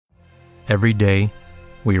Every day,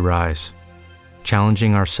 we rise,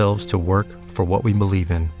 challenging ourselves to work for what we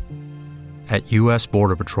believe in. At U.S.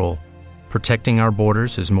 Border Patrol, protecting our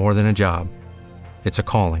borders is more than a job. It's a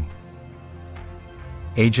calling.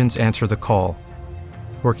 Agents answer the call,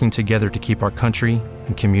 working together to keep our country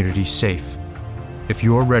and communities safe. If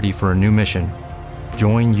you're ready for a new mission,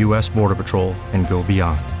 join U.S. Border Patrol and go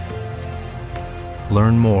beyond.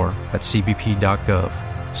 Learn more at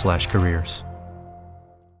cbp.gov/careers.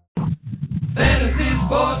 Fantasy,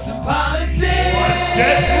 sports, and politics.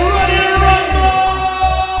 Get ready to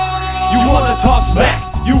rumble! You wanna talk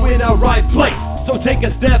smack? You in the right place. So take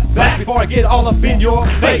a step back before I get all up in your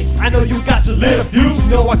face. I know you got your little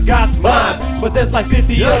views, know I got mine, but there's like 50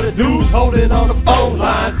 other dudes holding on the phone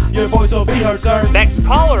line. Your voice will be heard, sir. Next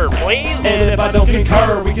caller, please. And if I don't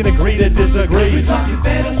concur, we can agree to disagree. We're talking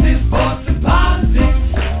fantasy, sports, and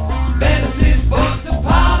politics. Fantasy, sports, and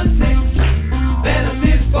politics.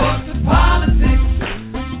 Fantasy, sports, and politics.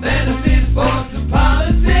 Fantasy, sports, and politics.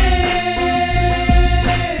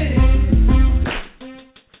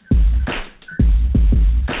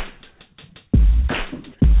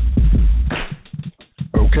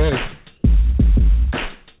 Okay.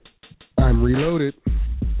 I'm reloaded.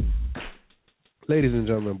 Ladies and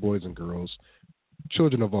gentlemen, boys and girls,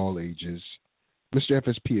 children of all ages, Mr.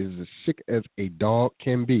 FSP is as sick as a dog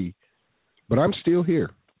can be, but I'm still here.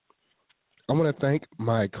 I want to thank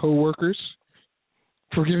my coworkers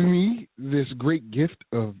for giving me this great gift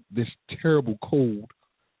of this terrible cold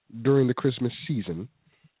during the Christmas season.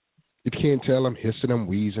 If you can't tell, I'm hissing, I'm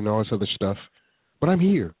wheezing, all this other stuff, but I'm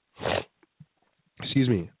here. Excuse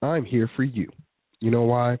me, I'm here for you. You know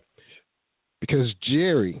why? Because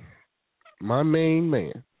Jerry, my main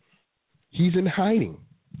man, he's in hiding.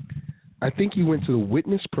 I think he went to the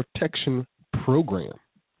witness protection program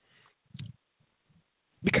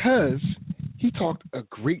because he talked a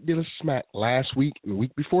great deal of smack last week and the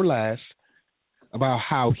week before last about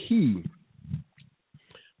how he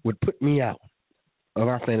would put me out of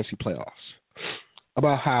our fantasy playoffs,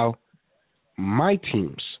 about how my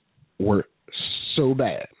teams were so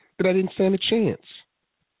bad that I didn't stand a chance.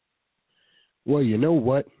 Well, you know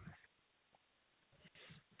what?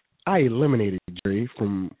 I eliminated Jerry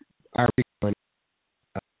from our big money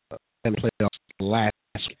and playoffs last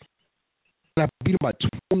week. And I beat him by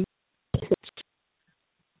 20 points.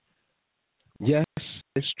 Yes,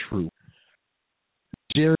 it's true.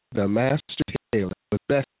 Jerry, the Master Taylor, was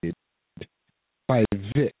bested by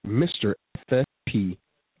Vic, Mr. FSP,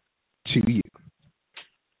 to you.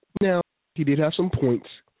 Now, he did have some points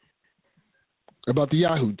about the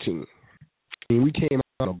Yahoo team. I mean, we came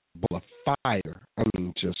out on a ball of fire. I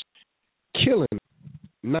mean, just killing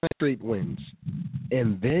 9 straight wins.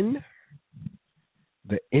 And then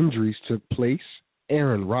the injuries took place.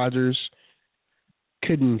 Aaron Rodgers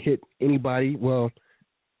couldn't hit anybody. Well,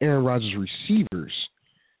 Aaron Rodgers' receivers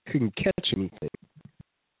couldn't catch anything.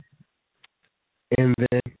 And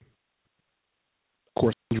then, of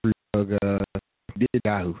course, injury did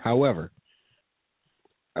Yahoo. However,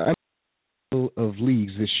 I'm in of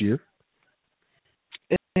leagues this year.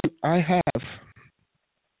 And I have,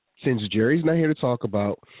 since Jerry's not here to talk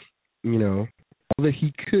about, you know, all that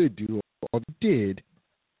he could do, all that he did,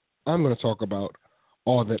 I'm going to talk about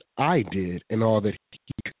all that I did and all that he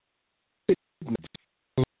could do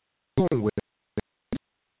with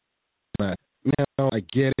it. Now, I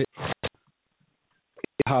get it.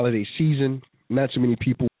 It's holiday season. Not too many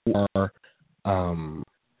people are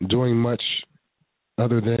doing much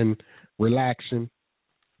other than relaxing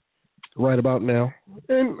right about now.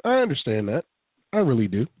 And I understand that. I really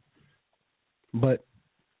do. But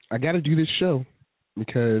I got to do this show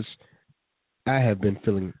because I have been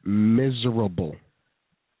feeling miserable.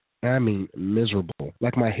 I mean miserable.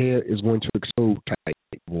 Like my hair is going to explode type.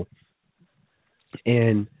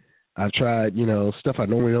 And I've tried, you know, stuff I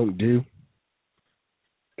normally don't do.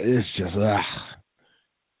 It's just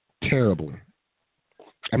terrible.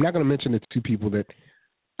 I'm not going to mention the 2 people that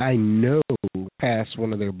I know passed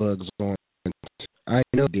one of their bugs on. I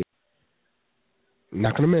know they did. I'm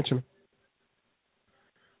not going to mention them.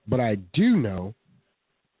 But I do know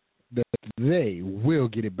that they will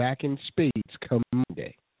get it back in spades come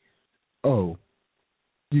Monday. Oh,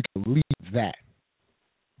 you can leave that.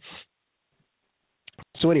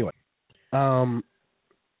 So anyway, we're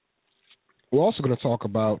also going to talk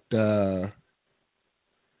about a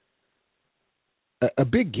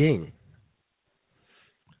big game.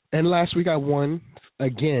 And last week I won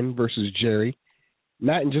again versus Jerry,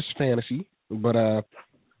 not in just fantasy, but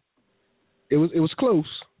it was close.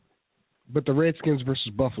 But the Redskins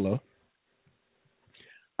versus Buffalo,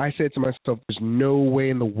 I said to myself, there's no way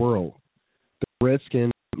in the world the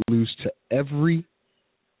Redskins lose to every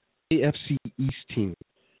AFC East team.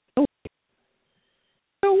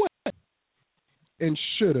 No way. And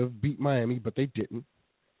should have beat Miami, but they didn't.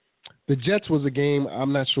 The Jets was a game,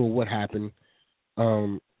 I'm not sure what happened.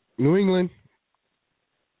 New England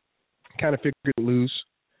kind of figured to lose,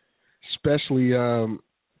 especially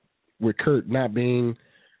with Kurt not being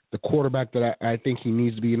the quarterback that I think he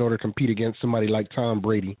needs to be in order to compete against somebody like Tom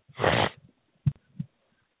Brady.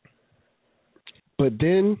 But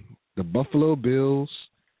then the Buffalo Bills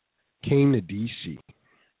came to D.C.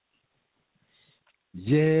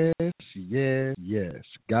 Yes.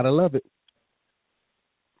 Gotta love it.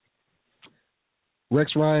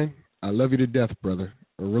 Rex Ryan, I love you to death, brother.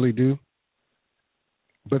 I really do.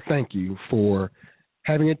 But thank you for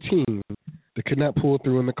having a team that could not pull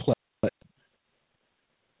through in the clutch.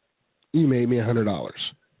 You made me $100.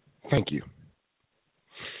 Thank you.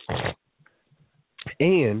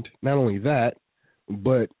 And not only that,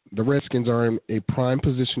 but the Redskins are in a prime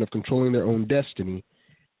position of controlling their own destiny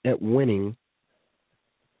at winning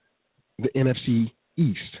the NFC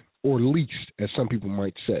East, or least, as some people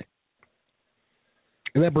might say.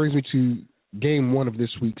 And that brings me to game one of this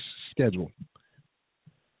week's schedule.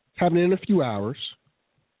 Happening in a few hours.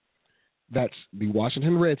 That's the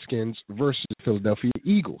Washington Redskins versus Philadelphia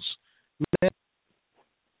Eagles. Now,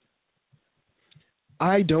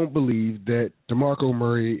 I don't believe that DeMarco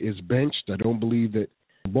Murray is benched. I don't believe that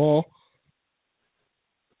the ball.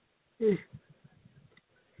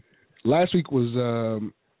 Last week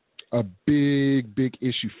was a big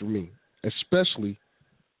issue for me, especially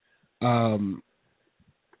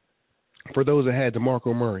for those that had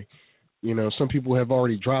DeMarco Murray. You know, some people have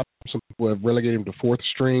already dropped him. Some people have relegated him to fourth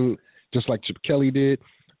string, just like Chip Kelly did.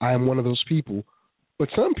 I am one of those people. But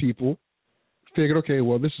some people figured, okay,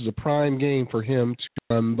 well, this is a prime game for him to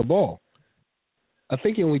run the ball. I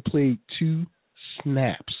think he only played 2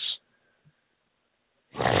 snaps.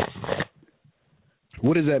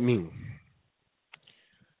 What does that mean?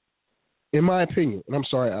 In my opinion, and I'm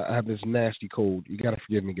sorry, I have this nasty cold. You got to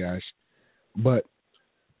forgive me, guys. But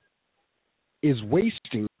is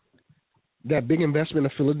wasting that big investment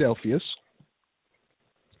of Philadelphia's,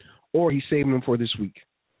 or he's saving them for this week?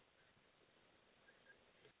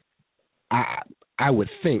 I would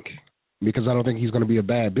think, because I don't think he's going to be a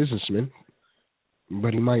bad businessman,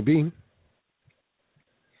 but he might be,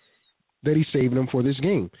 that he's saving them for this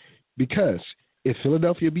game. Because if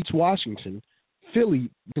Philadelphia beats Washington, Philly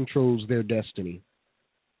controls their destiny.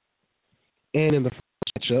 And in the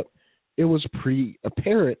first matchup, it was pretty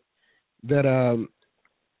apparent that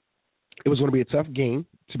it was going to be a tough game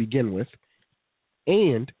to begin with,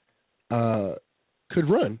 and could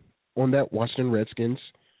run on that Washington Redskins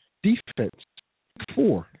defense.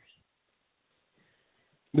 4.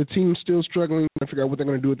 The team's still struggling to figure out what they're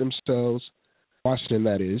going to do with themselves. Washington,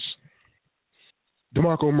 that is.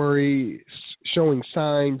 DeMarco Murray showing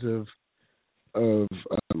signs of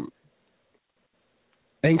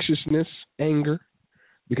anxiousness, anger,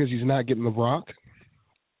 because he's not getting the rock.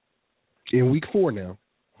 In week 4 now,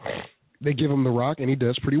 they give him the rock, and he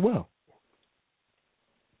does pretty well.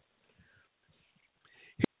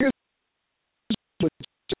 Here's what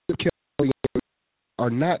Kelly are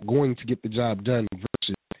not going to get the job done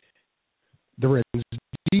versus the Redskins.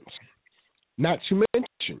 Not to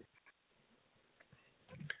mention,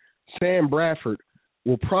 Sam Bradford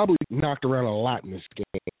will probably be knocked around a lot in this game,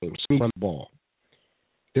 so run the ball.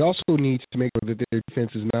 They also need to make sure that their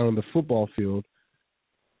defense is not on the football field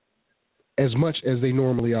as much as they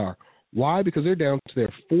normally are. Why? Because they're down to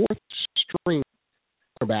their 4th string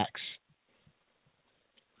quarterbacks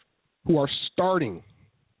who are starting.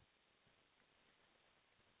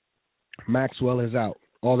 Maxwell is out.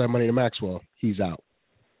 All that money to Maxwell, he's out.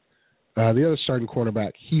 The other starting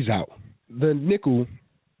cornerback, he's out. The nickel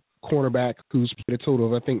cornerback, who's played a total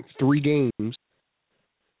of, I think, 3 games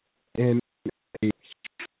in a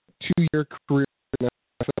 2-year career in the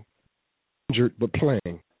NFL, injured but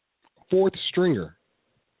playing. 4th stringer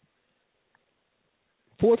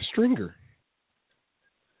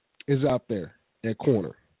is out there at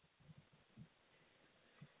corner.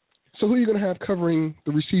 So who are you going to have covering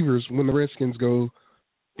the receivers when the Redskins go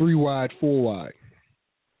 3 wide, 4 wide?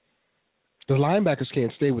 The linebackers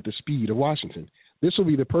can't stay with the speed of Washington. This will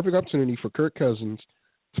be the perfect opportunity for Kirk Cousins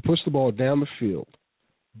to push the ball down the field,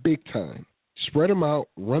 big time. Spread them out,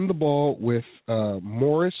 run the ball with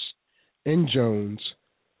Morris and Jones,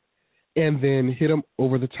 and then hit them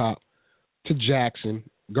over the top to Jackson,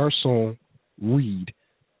 Garcon, Reed,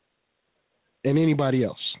 and anybody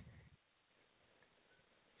else.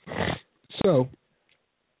 So,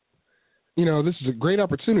 this is a great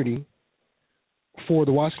opportunity for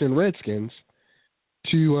the Washington Redskins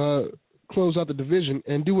to close out the division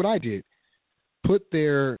and do what I did. Put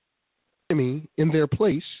their enemy in their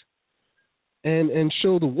place and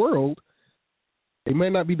show the world they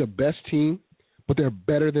might not be the best team, but they're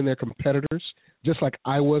better than their competitors, just like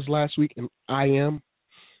I was last week and I am.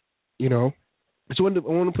 You know, I want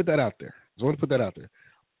to put that out there.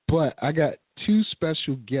 But I got two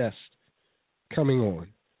special guests coming on.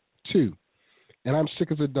 Two. And I'm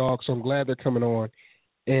sick as a dog, so I'm glad they're coming on.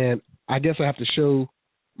 And I guess I have to show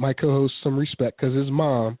my co-host some respect because his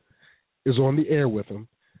mom is on the air with him.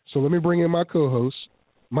 So let me bring in my co-host,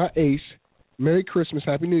 my ace. Merry Christmas,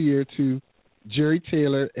 Happy New Year to Jerry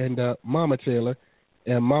Taylor and Mama Taylor.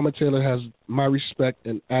 And Mama Taylor has my respect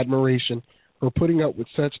and admiration for putting up with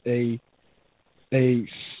such a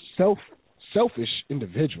selfish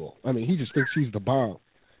individual. I mean, he just thinks he's the bomb.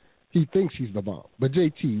 He thinks he's the bomb. But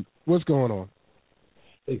JT, what's going on?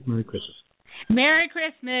 Hey, Merry Christmas. Merry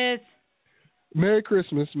Christmas. Merry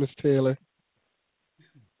Christmas, Miss Taylor.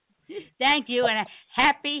 Thank you, and a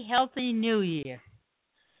happy, healthy New Year.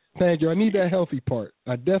 Thank you. I need that healthy part.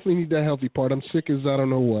 I definitely need that healthy part. I'm sick as I don't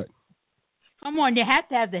know what. Come on, you have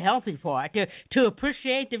to have the healthy part to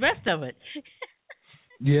appreciate the rest of it.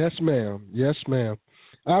 Yes, ma'am. Yes, ma'am.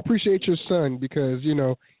 I appreciate your son because, you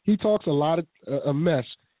know, he talks a lot of a mess,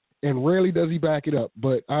 and rarely does he back it up,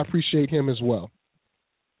 but I appreciate him as well.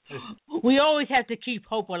 We always have to keep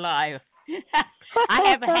hope alive.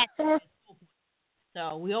 I haven't had hope,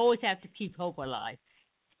 so we always have to keep hope alive.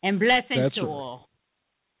 And blessings That's to right. all.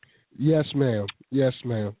 Yes, ma'am. Yes,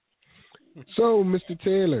 ma'am. So, Mr.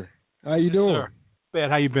 Taylor, how you doing? Sir.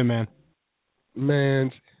 Bad. How you been, man?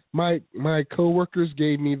 Man, my coworkers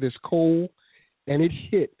gave me this cold, and it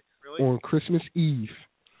hit on Christmas Eve,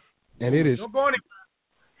 and it is. Don't go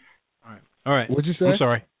anywhere. All right. What'd you say? I'm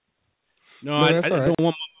sorry. No, I that's all right. don't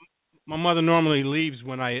want. My mother normally leaves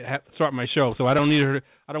when I start my show, so I don't need her.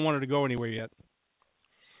 I don't want her to go anywhere yet.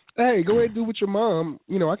 Hey, go ahead and do with your mom.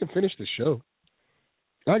 You know, I can finish the show.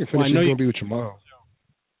 I can finish Well, I know it. you Gonna be with your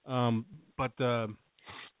mom. But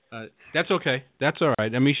that's okay. That's all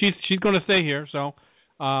right. I mean, she's going to stay here, so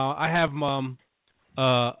I have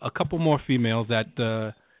a couple more females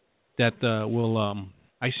that will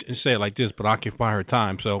I say it like this, but occupy her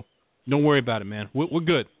time. So don't worry about it, man. We're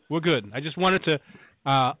good. We're good. I just wanted to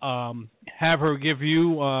have her give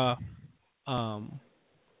you a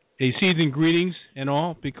season greetings and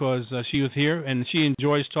all because she was here and she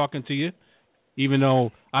enjoys talking to you, even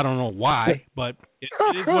though I don't know why, but it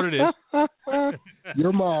is what it is.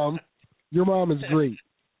 Your mom is great.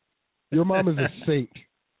 Your mom is a saint.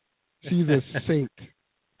 She's a saint.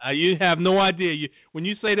 You have no idea. When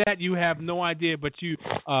you say that, you have no idea, but she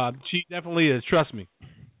definitely is. Trust me.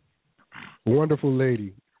 Wonderful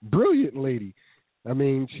lady. Brilliant lady. I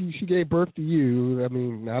mean, she gave birth to you. I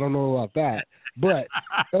mean, I don't know about that. But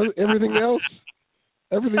everything else,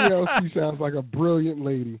 she sounds like a brilliant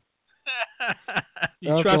lady.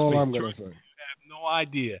 That's trust all me. I'm going to say. You have no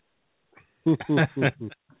idea.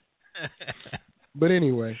 But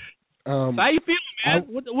anyway. How you feeling, man?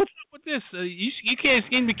 What's up with this? You can't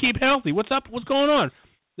seem to keep healthy. What's up? What's going on?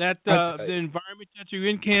 That the environment that you're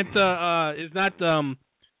in is not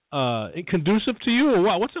conducive to you, or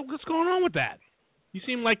what? What's going on with that? You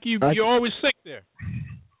seem like you're always sick there.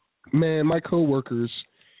 Man, my coworkers,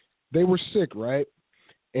 they were sick, right?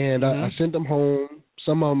 And I sent them home.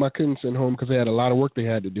 Some of them I couldn't send home because they had a lot of work they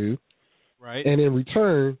had to do. Right. And in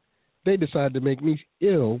return, they decided to make me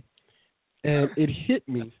ill, and it hit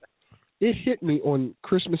me. It hit me on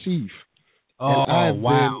Christmas Eve. Oh,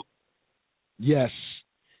 wow. Yes.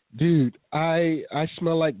 Dude, I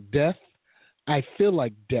smell like death. I feel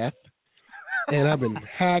like death. And I've been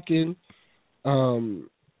hacking.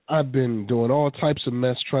 I've been doing all types of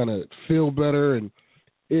mess trying to feel better, and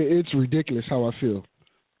it's ridiculous how I feel.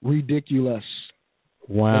 Ridiculous.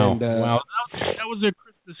 Wow. And, wow. That was a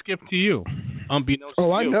Christmas gift to you, unbeknownst to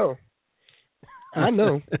you. I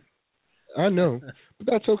know. I know. But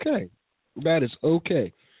that's okay. That is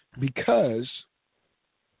okay. Because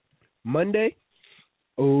Monday,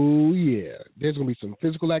 oh, yeah, there's going to be some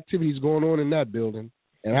physical activities going on in that building.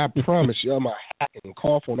 And I promise you, I'm going to hack and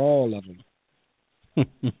cough on all of them. I'm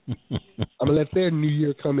going to let their New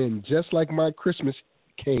Year come in just like my Christmas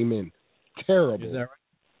came in. Terrible. Is that right?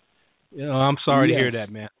 You know, I'm sorry to hear that,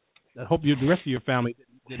 man. I hope the rest of your family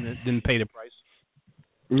didn't pay the price.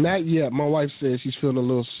 Not yet. My wife says she's feeling a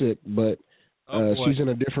little sick, but she's in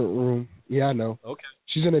a different room. Yeah, I know. Okay.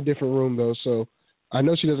 She's in a different room, though, so I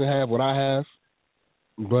know she doesn't have what I have,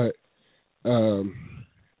 but I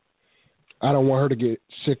don't want her to get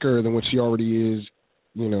sicker than what she already is,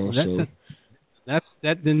 you know.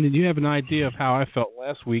 Then you have an idea of how I felt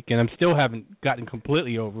last week, and I still haven't gotten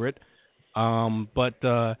completely over it. But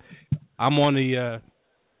I'm on the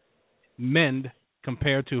mend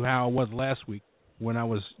compared to how I was last week when I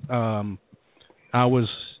was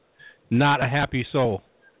not a happy soul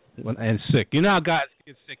and sick. You know how guys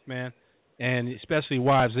get sick, man, and especially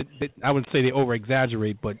wives. I wouldn't say they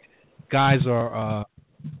over-exaggerate, but guys are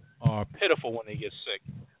pitiful when they get sick.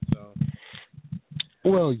 So.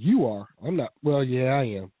 Well, you are. I'm not. Well, yeah, I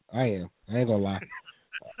am. I ain't gonna lie.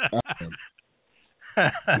 I am.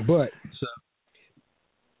 But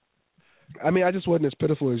I mean, I just wasn't as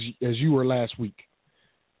pitiful as you were last week.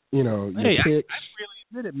 You know, your picks. I really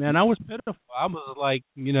admit it, man. I was pitiful. I was like,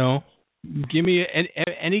 give me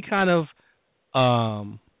any kind of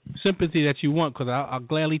sympathy that you want, because I'll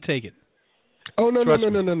gladly take it. Oh no.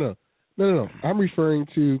 I'm referring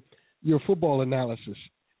to your football analysis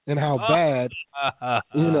and how bad,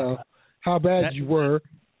 how bad you were,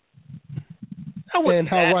 and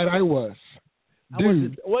how right I was.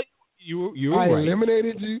 Dude, you were right.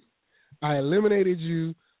 I eliminated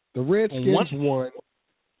you. The Redskins won.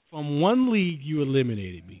 From one league, you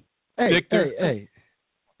eliminated me. Hey, Victor, hey.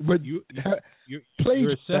 But you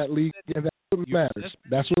played that league, and that's what matters.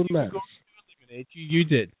 That's what matters. You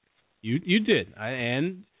did. You did.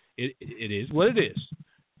 And it is what it is.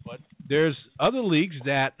 But there's other leagues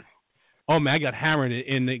that, oh, man, I got hammered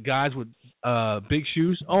in the guys with big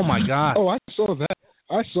shoes. Oh, my God. Oh, I saw that.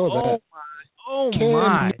 Oh,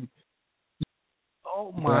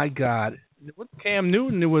 my God. With Cam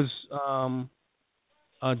Newton, it was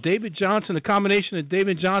David Johnson. The combination of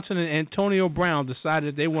David Johnson and Antonio Brown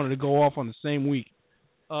decided they wanted to go off on the same week.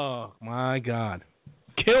 Oh, my God.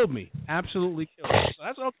 Killed me. Absolutely killed me. So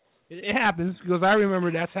that's okay. It happens, because I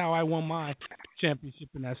remember that's how I won my championship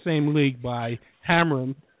in that same league, by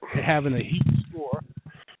hammering and having a heat score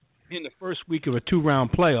in the first week of a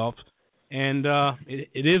 2-round playoff. And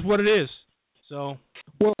it is what it is. So,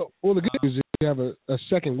 well, the good news is you have a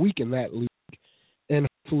second week in that league, and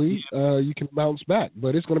hopefully you can bounce back.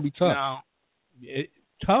 But it's going to be tough. Now,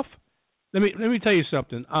 tough? Let me tell you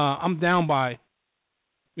something. I'm down by,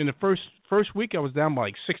 in the first week I was down by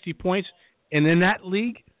like 60 points, and in that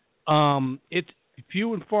league, it's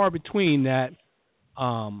few and far between that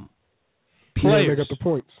players make up the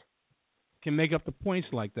points. Can make up the points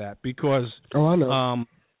like that, because I know.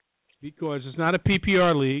 Because it's not a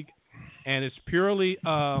PPR league, and it's purely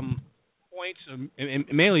points, and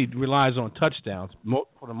mainly relies on touchdowns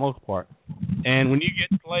for the most part. And when you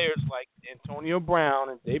get players like Antonio Brown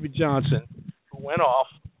and David Johnson, who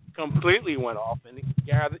completely went off, and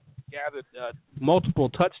gathered multiple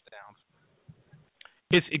touchdowns,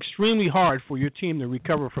 it's extremely hard for your team to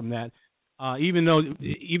recover from that, even though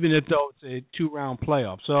it's a 2-round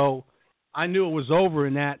playoff. So I knew it was over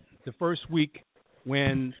in the first week,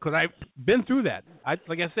 because I've been through that.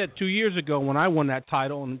 Like I said, 2 years ago when I won that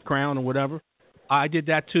title and crown or whatever, I did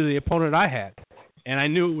that to the opponent I had, and I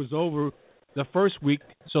knew it was over the first week.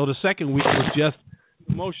 So the second week was just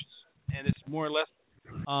emotions, and it's more or less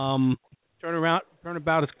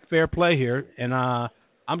turnabout is fair play here, and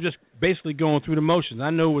I'm just basically going through the motions. I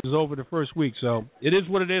know it was over the first week, so it is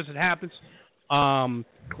what it is. It happens.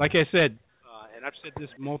 Like I said, and I've said this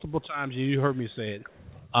multiple times, and you heard me say it.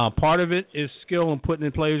 Part of it is skill and putting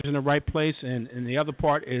the players in the right place, and the other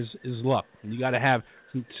part is luck. And you got to have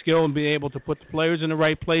some skill and be able to put the players in the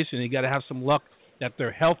right place, and you got to have some luck that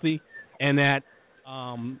they're healthy, and that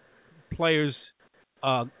players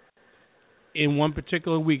in one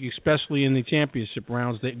particular week, especially in the championship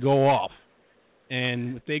rounds, they go off.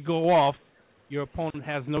 And if they go off, your opponent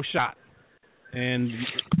has no shot. And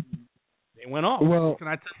they went off. Well, can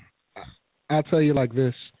I tell you? I'll tell you like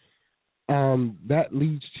this. That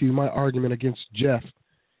leads to my argument against Jeff,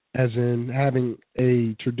 as in having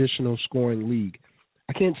a traditional scoring league.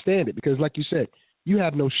 I can't stand it because, like you said, you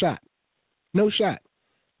have no shot. No shot.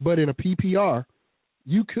 But in a PPR,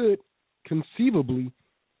 you could conceivably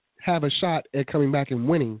have a shot at coming back and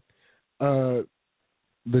winning the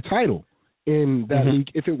title in that league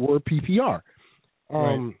if it were PPR.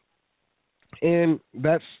 Right. And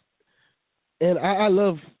I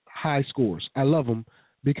love high scores. I love them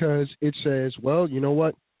because it says, well, you know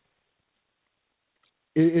what?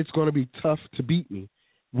 It's going to be tough to beat me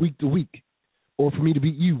week to week, or for me to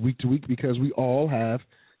beat you week to week, because we all have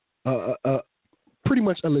pretty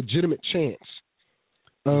much a legitimate chance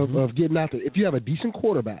of getting out there. If you have a decent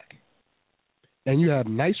quarterback and you have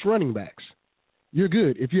nice running backs, you're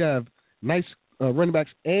good. If you have nice running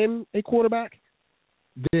backs and a quarterback,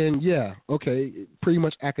 then yeah, okay, pretty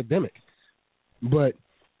much academic. But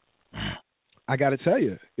I got to tell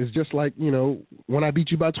you, it's just like, when I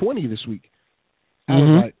beat you by 20 this week, I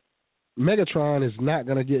was like, Megatron is not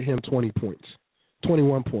going to get him 20 points,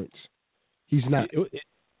 21 points. He's not.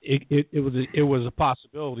 It was a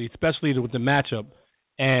possibility, especially with the matchup.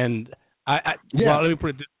 And well, let me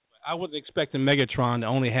put it this way: I wasn't expecting Megatron to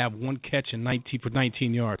only have one catch and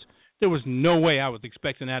 19 yards. There was no way I was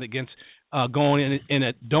expecting that against going in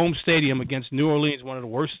a dome stadium against New Orleans, one of the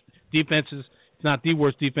worst defenses, if not the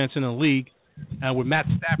worst defense in the league, with Matt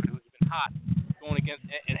Stafford, who's been hot, going against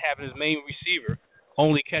and having his main receiver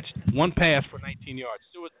only catch one pass for 19 yards.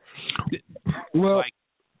 It was like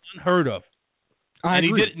unheard of. I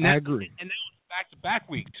agree. And that was back-to-back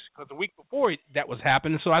weeks, because the week before that was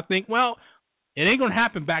happening. So I think, well, it ain't going to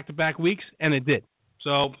happen back-to-back weeks, and it did.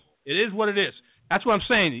 So it is what it is. That's what I'm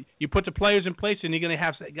saying. You put the players in place, and you're going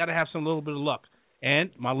to got to have some little bit of luck.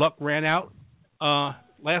 And my luck ran out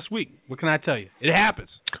last week. What can I tell you? It happens.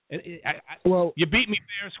 You beat me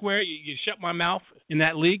fair and square. You shut my mouth in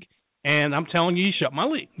that league, and I'm telling you, you shut my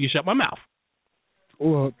league. You shut my mouth.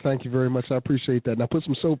 Well, thank you very much. I appreciate that. Now put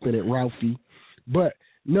some soap in it, Ralphie. But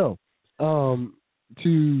no,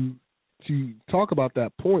 to talk about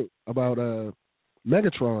that point about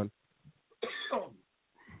Megatron.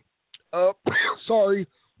 Sorry.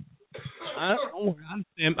 I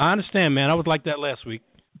understand, man. I was like that last week.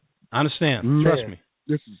 I understand. Man, trust me.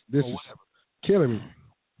 This is killing me.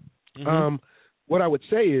 Mm-hmm. What I would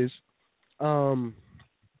say is, Brandon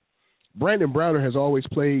Browner has always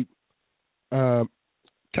played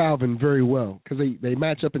Calvin very well, because they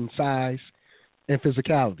match up in size and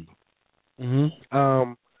physicality.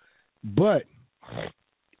 Mm-hmm. But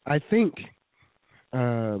I think,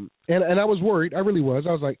 and I was worried. I really was.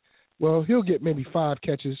 I was like, well, he'll get maybe 5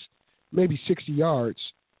 catches, maybe 60 yards,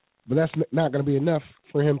 but that's not going to be enough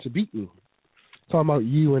for him to beat me. Talking about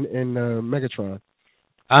you and Megatron.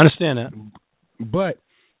 I understand that. But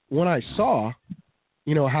when I saw,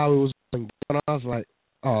 how it was going down, I was like,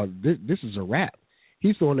 oh, this is a wrap.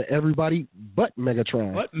 He's throwing to everybody but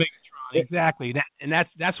Megatron. Exactly.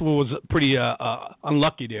 That's what was pretty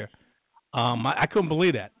unlucky there. I couldn't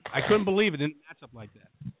believe that. I couldn't believe it in a matchup like that.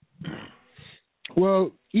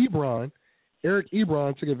 Well, Eric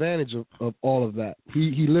Ebron took advantage of all of that.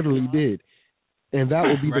 He literally did. And that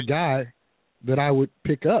would be the guy that I would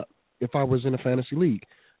pick up if I was in a fantasy league,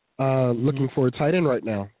 looking for a tight end right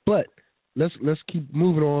now. But let's keep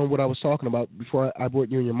moving on what I was talking about before I brought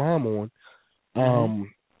you and your mom on.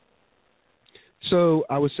 So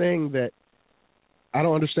I was saying that I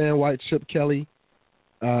don't understand why Chip Kelly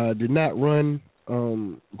did not run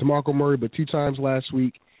DeMarco Murray but 2 times last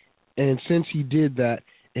week. And since he did that,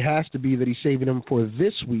 it has to be that he's saving them for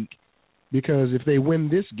this week, because if they win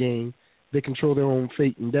this game, they control their own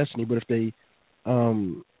fate and destiny. But if they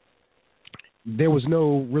there was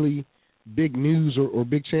no really big news or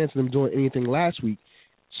big chance of them doing anything last week,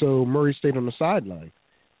 so Murray stayed on the sideline.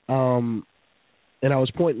 And I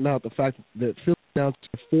was pointing out the fact that Philly down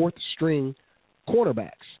to 4th string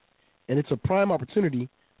cornerbacks, and it's a prime opportunity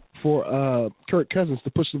for Kirk Cousins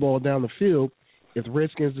to push the ball down the field if the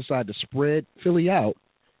Redskins decide to spread Philly out,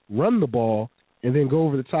 run the ball, and then go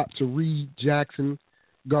over the top to Reed, Jackson,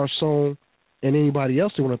 Garcon, and anybody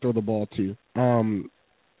else they want to throw the ball to.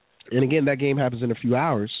 And again, that game happens in a few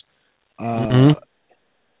hours. And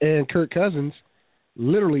Kirk Cousins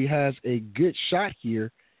literally has a good shot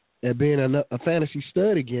here at being a fantasy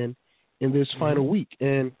stud again in this final week.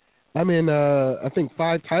 And I'm in, I think,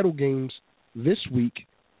 5 title games this week,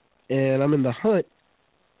 and I'm in the hunt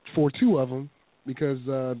for 2 of them because,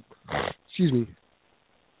 the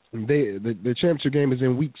championship game is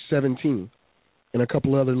in week 17 in a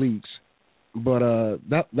couple other leagues. But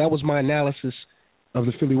that was my analysis of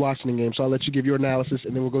the Philly-Washington game. So I'll let you give your analysis,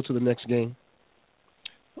 and then we'll go to the next game.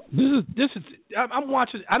 I'm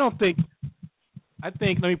watching. I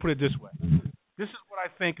think, let me put it this way. This is what I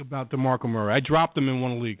think about DeMarco Murray. I dropped him in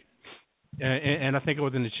one league, and I think it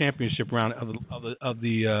was in the championship round of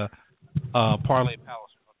the Parlay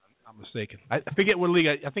Palace, if I'm mistaken. I forget what league.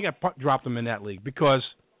 I think I dropped him in that league because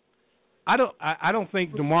I don't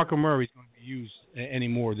think DeMarco Murray is going to be used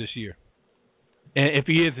anymore this year. And if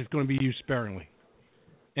he is, it's going to be used sparingly.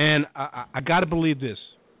 And I got to believe this.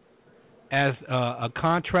 As a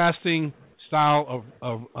contrasting style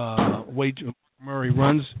of way Murray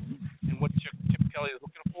runs and what Chip Kelly is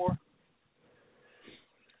looking for,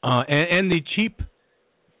 and the cheap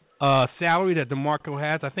salary that DeMarco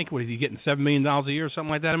has, I think what is he getting, $7 million a year or something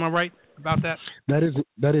like that? Am I right about that? That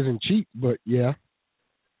isn't cheap, but yeah.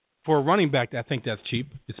 For a running back, I think that's cheap.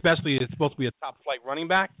 Especially it's supposed to be a top flight running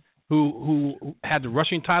back who had the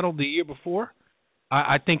rushing title the year before.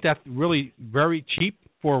 I think that's really very cheap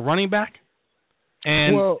for a running back.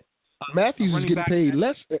 And Matthews is getting paid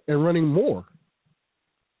less and running more.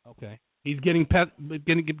 Okay, he's getting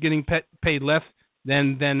paid less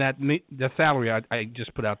than the salary I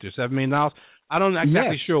just put out there, $7 million. I don't know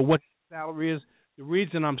exactly sure what the salary is. The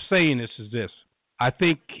reason I'm saying this is this. I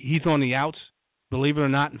think he's on the outs, believe it or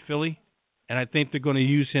not, in Philly, and I think they're going to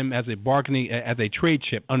use him as a trade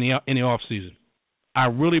chip in the off season. I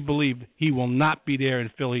really believe he will not be there in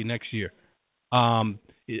Philly next year.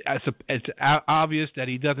 It's obvious that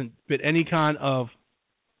he doesn't fit any kind of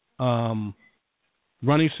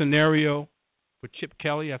running scenario for Chip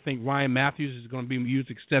Kelly. I think Ryan Matthews is going to be used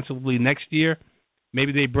extensively next year.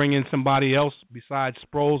 Maybe they bring in somebody else besides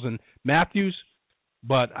Sproles and Matthews,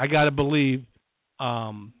 but I got to believe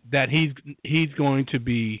that he's going to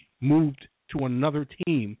be moved to another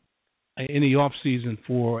team in the offseason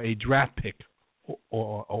for a draft pick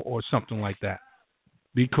or something like that.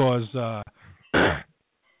 Because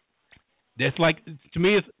it's like, to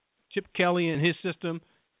me, it's Chip Kelly and his system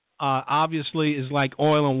obviously is like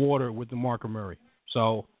oil and water with DeMarco Murray.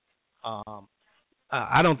 So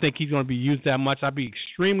I don't think he's going to be used that much. I'd be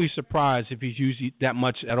extremely surprised if he's used that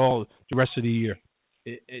much at all the rest of the year.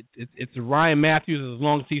 It's Ryan Matthews as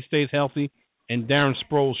long as he stays healthy and Darren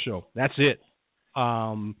Sproles show. That's it.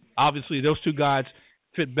 Obviously, those two guys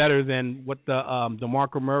fit better than what the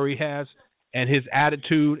DeMarco Murray has and his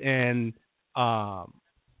attitude, and I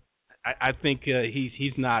think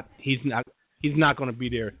he's not going to be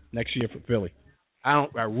there next year for Philly. I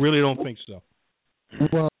really don't think so.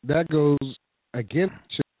 Well, that goes against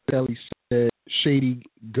Chip Kelly said Shady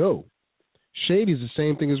go. Shady's the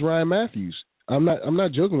same thing as Ryan Matthews. I'm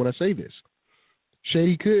not joking when I say this.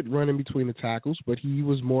 Shady could run in between the tackles, but he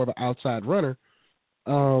was more of an outside runner.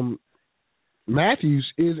 Matthews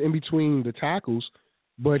is in between the tackles,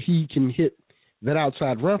 but he can hit that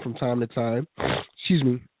outside run from time to time. Excuse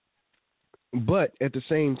me. But at the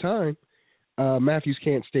same time, Matthews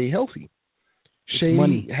can't stay healthy.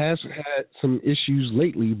 Shady has had some issues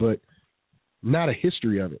lately, but not a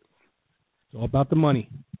history of it. It's all about the money.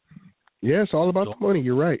 Yeah, it's all about the money.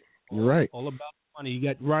 You're right. You're right. All about the money. You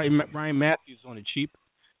got Ryan Matthews on it cheap.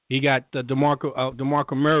 He got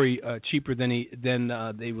DeMarco Murray cheaper than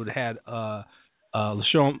they would have had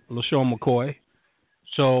LaShawn McCoy.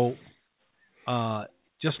 So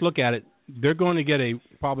just look at it. They're going to get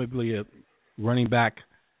probably a running back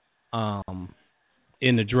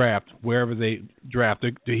in the draft, wherever they draft.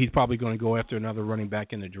 He's probably going to go after another running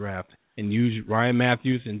back in the draft and use Ryan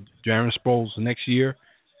Matthews and Darren Sproles next year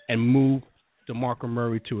and move DeMarco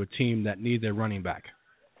Murray to a team that needs a running back.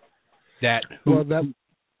 And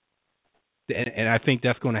I think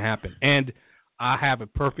that's going to happen. And I have a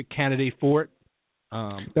perfect candidate for it.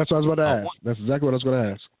 That's what I was about to ask. That's exactly what I was going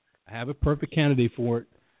to ask. I have a perfect candidate for it.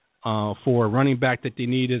 For a running back that they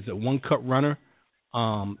need is a one-cut runner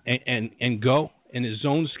and go in his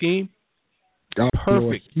zone scheme.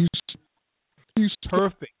 Perfect.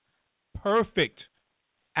 Perfect.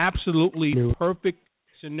 Absolutely perfect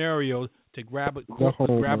scenario to grab a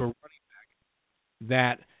running back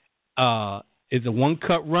that is a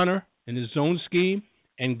one-cut runner in his zone scheme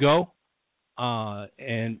and go,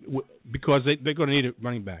 because they're going to need a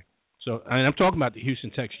running back. So, and I'm talking about the Houston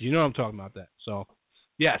Texans. You know I'm talking about that. So,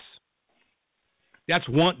 yes, that's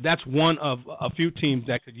one of a few teams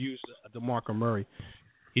that could use DeMarco Murray.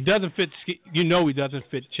 He doesn't fit. He doesn't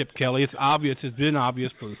fit Chip Kelly. It's obvious. It's been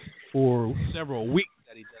obvious for several weeks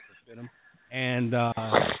that he doesn't fit him. And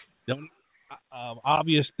the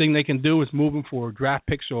obvious thing they can do is move him for draft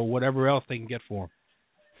picks or whatever else they can get for him.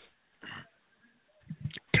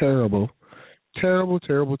 Terrible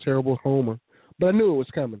homer. But I knew it was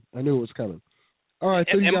coming. All right,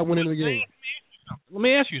 so you got one in the game. Let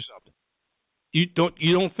me ask you something. You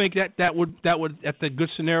don't think that's a good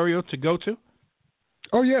scenario to go to?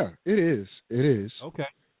 Oh yeah, it is. Okay.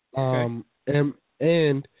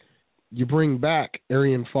 And you bring back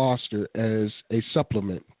Arian Foster as a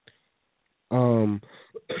supplement.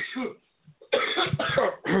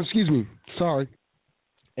 Excuse me. Sorry.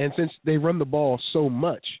 And since they run the ball so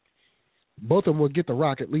much, both of them will get the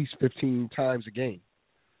rock at least 15 times a game.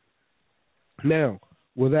 Now,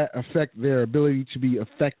 will that affect their ability to be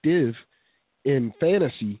effective in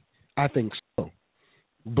fantasy? I think so.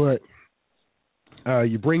 But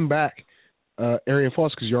you bring back Arian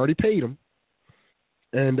Foster because you already paid him.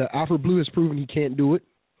 And Alfred Blue has proven he can't do it.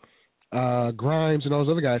 Grimes and all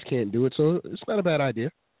those other guys can't do it. So it's not a bad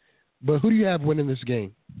idea. But who do you have winning this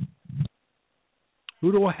game?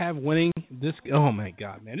 Who do I have winning this? Oh, my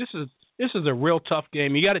God, man. This is a real tough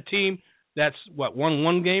game. You got a team that's, won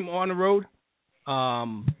one game on the road?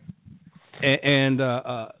 And 1-5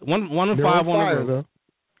 on the road. Though.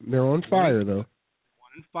 They're on fire, though.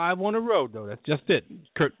 1-5 on the road, though. That's just it.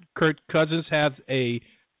 Kirk Cousins has a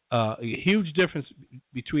huge difference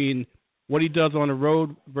between what he does on the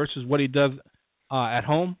road versus what he does at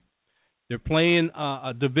home. They're playing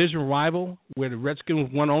a division rival where the Redskins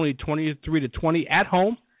won only 23-20 at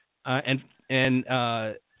home, and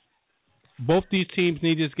both these teams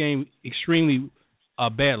need this game extremely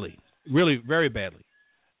badly, really very badly.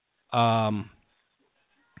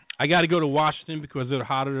 I got to go to Washington because they're the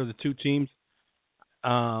hotter of the two teams.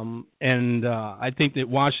 And I think that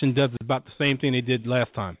Washington does about the same thing they did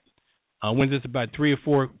last time. Wins this about 3 or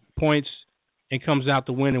 4 points and comes out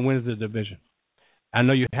to win and wins the division. I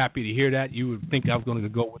know you're happy to hear that. You would think I was going to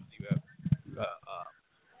go with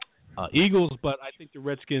the Eagles, but I think the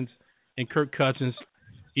Redskins and Kirk Cousins,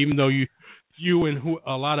 even though you and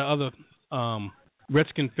a lot of other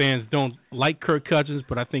Redskin fans don't like Kirk Cousins,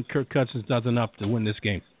 but I think Kirk Cousins does enough to win this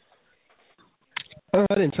game. I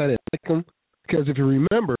didn't say that like him because if you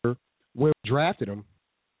remember when we drafted him,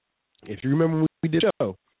 if you remember when we did the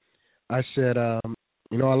show, I said, I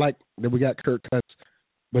like that we got Kirk Cousins.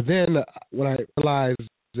 But then when I realized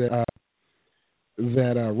that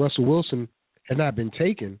Russell Wilson had not been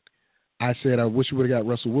taken, I said I wish we would have got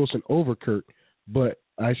Russell Wilson over Kirk. But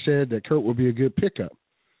I said that Kirk would be a good pickup.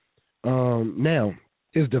 Now,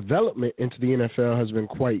 his development into the NFL has been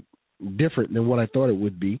quite different than what I thought it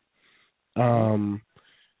would be.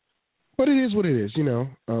 But it is what it is,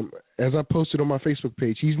 as I posted on my Facebook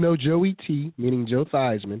page, he's no Joey T, meaning Joe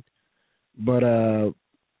Theismann, but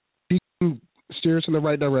he can steer us in the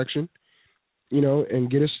right direction, and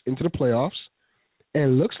get us into the playoffs.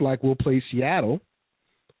 And looks like we'll play Seattle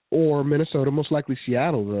or Minnesota, most likely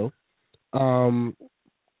Seattle, though.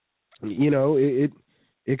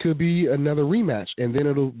 It could be another rematch, and then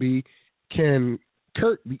it'll be, can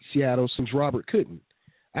Kurt beat Seattle since Robert couldn't?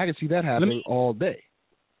 I can see that happening all day.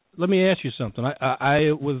 Let me ask you something.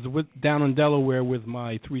 I was down in Delaware with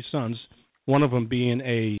my 3 sons, one of them being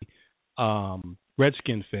a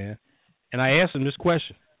Redskin fan, and I asked him this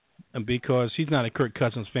question, and because he's not a Kirk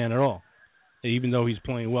Cousins fan at all, even though he's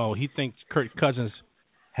playing well. He thinks Kirk Cousins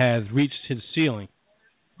has reached his ceiling,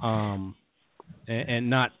 and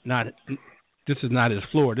not this is not his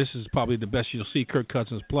floor. This is probably the best you'll see Kirk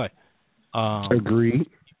Cousins play. Agreed.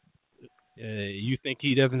 You think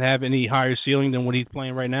he doesn't have any higher ceiling than what he's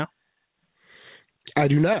playing right now? I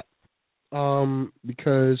do not,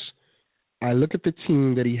 because I look at the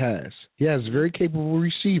team that he has. He has very capable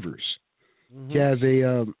receivers. Mm-hmm. He has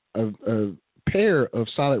a pair of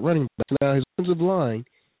solid running backs. Now, his offensive line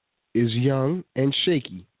is young and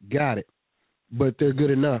shaky. Got it. But they're good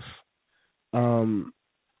enough.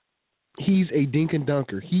 He's a dink and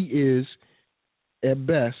dunker. He is, at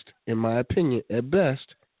best, in my opinion,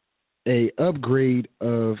 a upgrade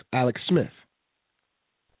of Alex Smith.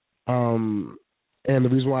 And the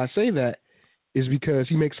reason why I say that is because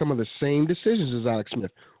he makes some of the same decisions as Alex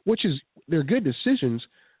Smith, which is, they're good decisions,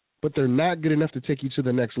 but they're not good enough to take you to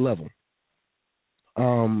the next level.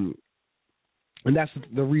 And that's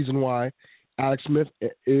the reason why Alex Smith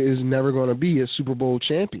is never going to be a Super Bowl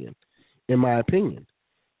champion, in my opinion.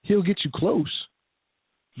 He'll get you close,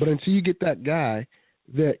 but until you get that guy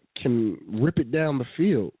that can rip it down the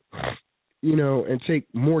field, and take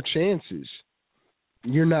more chances,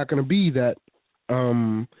 you're not going to be that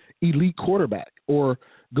elite quarterback or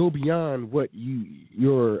go beyond what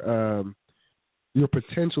your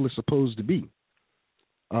potential is supposed to be.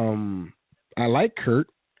 I like Kurt,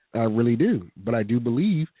 I really do, but I do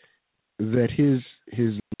believe that his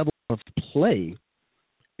level of play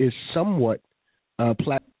is somewhat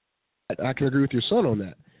flat. I can agree with your son on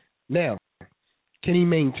that. Now, can he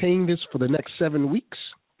maintain this for the next 7 weeks?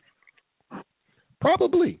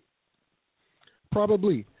 Probably,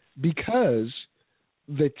 because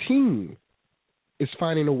the team is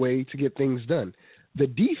finding a way to get things done. The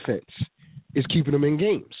defense is keeping them in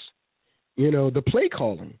games. The play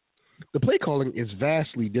calling is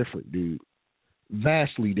vastly different, dude.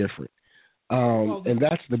 Vastly different. And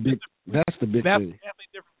that's the big thing. Vastly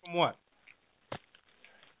different from what?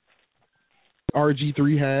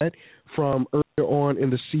 RG3 had from earlier on in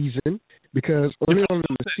the season, because earlier on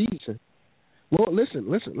in the season, well, listen.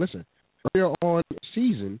 Earlier on in the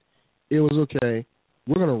season, it was okay.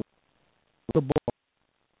 We're gonna run the ball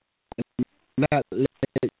and not let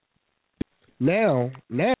it. Now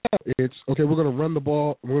it's okay. We're gonna run the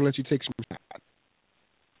ball. And we're gonna let you take some shots.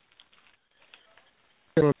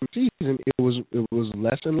 On the season, it was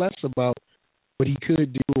less and less about what he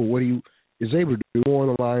could do or what he is able to do, more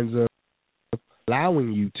on the lines of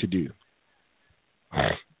allowing you to do.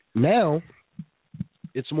 Now,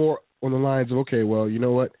 it's more on the lines of, okay, well, you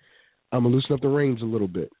know what? I'm going to loosen up the reins a little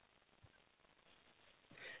bit.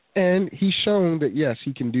 And he's shown that, yes,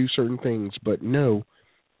 he can do certain things, but no,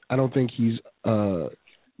 I don't think he's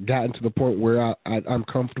gotten to the point where I'm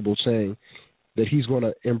comfortable saying that he's going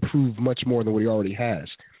to improve much more than what he already has.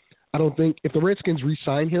 I don't think if the Redskins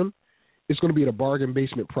re-sign him, it's going to be at a bargain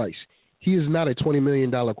basement price. He is not a $20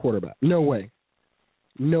 million quarterback. No way.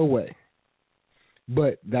 No way.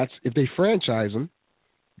 But that's if they franchise him,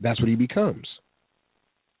 that's what he becomes,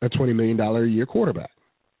 a $20 million a year quarterback.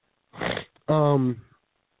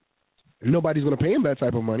 Nobody's going to pay him that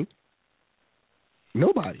type of money.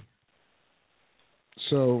 Nobody.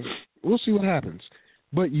 So we'll see what happens.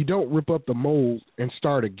 But you don't rip up the mold and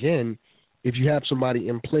start again if you have somebody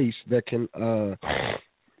in place that can,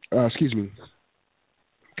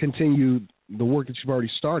 continue the work that you've already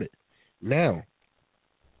started. Now,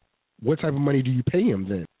 what type of money do you pay him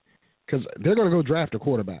then? Because they're going to go draft a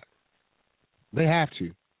quarterback. They have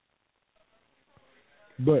to.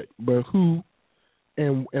 But who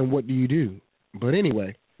and what do you do? But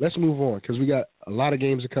anyway, let's move on because we got a lot of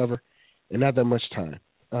games to cover and not that much time.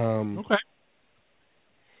 Okay.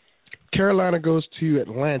 Carolina goes to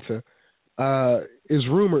Atlanta. Is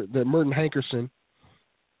rumored that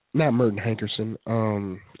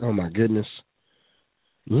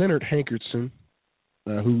Leonard Hankerson,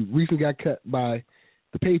 who recently got cut by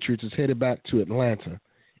the Patriots, is headed back to Atlanta,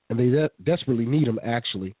 and they desperately need him,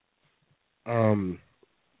 actually.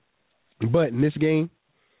 But in this game,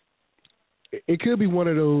 it could be one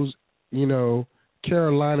of those,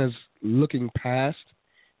 Carolina's looking past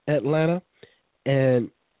Atlanta, and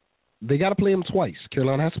they got to play him twice.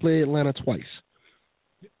 Carolina has to play Atlanta twice.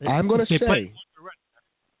 I'm going to say.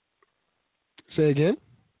 Say again?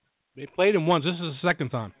 They played him once. This is the second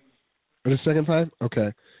time. The second time?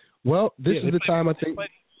 Okay. Well, this is the time I think.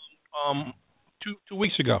 Two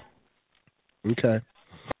weeks ago. Okay.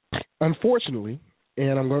 Unfortunately,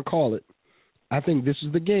 and I'm going to call it, I think this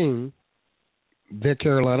is the game that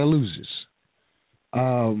Carolina loses.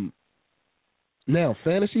 Now,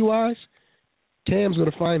 fantasy-wise, Cam's going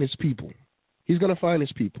to find his people. He's going to find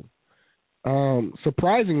his people.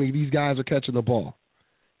 Surprisingly, these guys are catching the ball.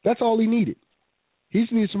 That's all he needed. He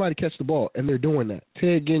just needed somebody to catch the ball, and they're doing that.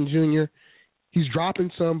 Ted Ginn Jr., he's dropping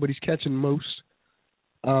some, but he's catching most.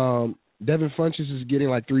 Devin Funchess is getting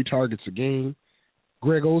like 3 targets a game.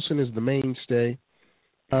 Greg Olsen is the mainstay.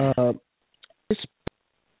 Jonathan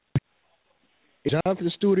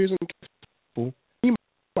Stewart isn't capable. He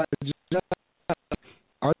might just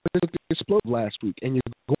explode last week, and you're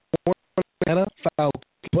going at a foul.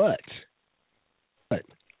 But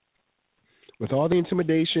with all the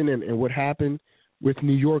intimidation and what happened with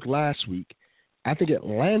New York last week, I think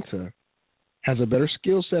Atlanta has a better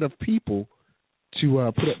skill set of people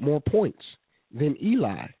to put up more points than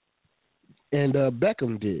Eli and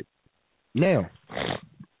Beckham did. Now,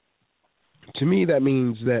 to me, that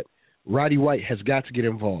means that Roddy White has got to get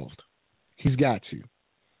involved. He's got to.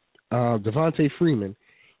 Devontae Freeman,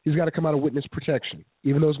 he's got to come out of witness protection,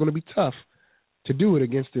 even though it's going to be tough to do it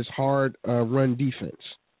against this hard run defense.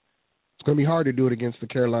 It's going to be hard to do it against the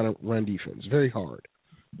Carolina run defense. Very hard.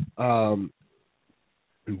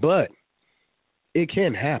 But it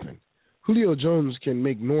can happen. Julio Jones can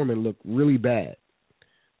make Norman look really bad,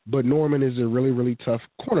 but Norman is a really, really tough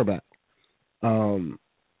cornerback.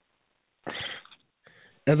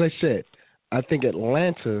 As I said, I think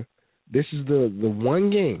Atlanta, this is the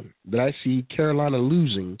one game that I see Carolina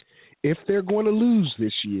losing. If they're going to lose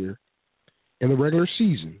this year in the regular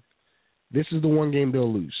season, this is the one game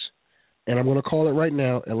they'll lose. And I'm going to call it right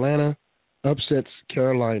now. Atlanta upsets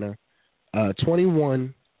Carolina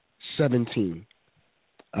 21-17.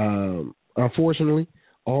 Unfortunately,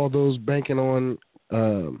 all those banking on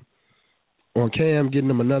Cam getting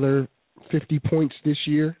them another 50 points this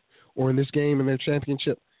year or in this game in their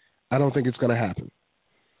championship, I don't think it's going to happen.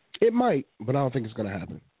 It might, but I don't think it's going to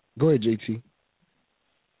happen. Go ahead, JT.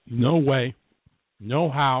 No way, no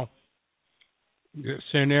how. The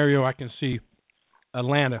scenario I can see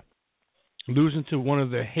Atlanta losing to one of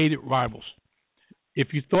their hated rivals.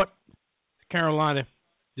 If you thought Carolina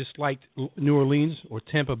disliked New Orleans or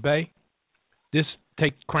Tampa Bay, this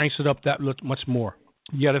cranks it up that much more.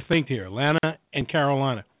 You got to think here, Atlanta and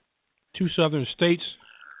Carolina, 2 southern states,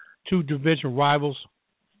 2 division rivals.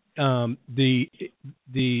 The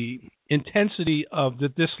intensity of the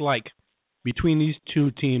dislike between these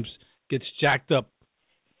 2 teams gets jacked up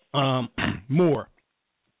more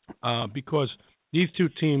because these 2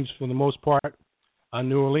 teams, for the most part,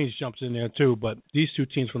 New Orleans jumps in there too, but these 2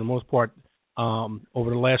 teams, for the most part, over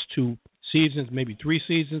the last 2 seasons, maybe 3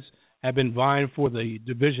 seasons, have been vying for the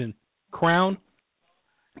division crown,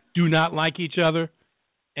 do not like each other,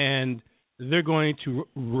 and they're going to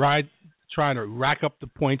try to rack up the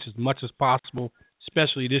points as much as possible,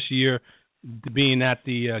 especially this year. being that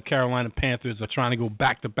the Carolina Panthers are trying to go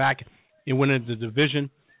back-to-back and winning the division,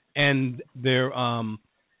 and the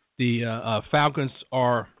Falcons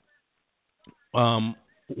are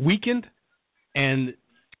weakened, and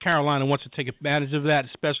Carolina wants to take advantage of that,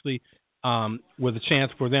 especially with a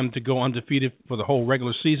chance for them to go undefeated for the whole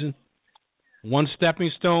regular season. One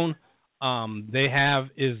stepping stone they have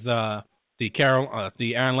is the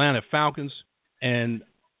Atlanta Falcons, and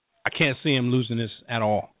I can't see them losing this at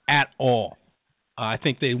all. I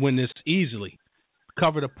think they win this easily,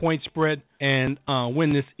 cover the point spread, and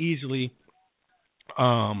win this easily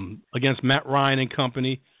against Matt Ryan and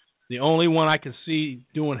company. The only one I can see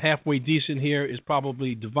doing halfway decent here is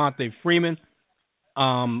probably Devontae Freeman.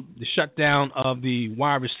 The shutdown of the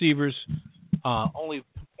wide receivers, only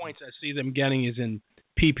points I see them getting is in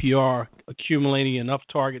PPR, accumulating enough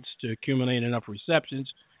targets to accumulate enough receptions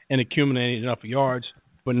and accumulating enough yards,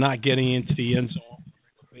 but not getting into the end zone on a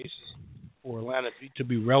regular basis for Atlanta to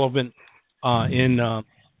be relevant in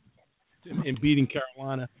beating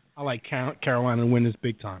Carolina. I like Carolina to win this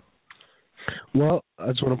big time. Well, I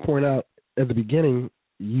just want to point out at the beginning,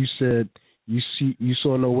 you said you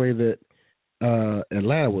saw no way that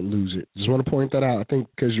Atlanta would lose it. Just want to point that out. I think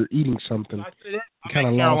because you're eating something. I said it. I kind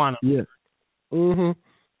of Carolina. Yeah.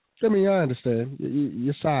 I mean, I understand.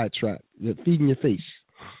 You're sidetracked. You're feeding your face.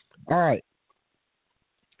 All right.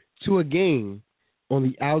 To a game on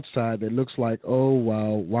the outside that looks like, oh,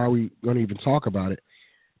 wow, why are we going to even talk about it?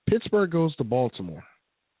 Pittsburgh goes to Baltimore.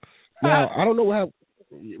 Now, I don't know what happened.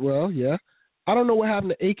 Well, yeah. I don't know what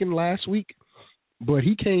happened to Aiken last week, but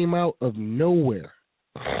he came out of nowhere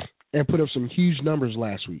and put up some huge numbers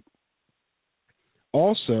last week.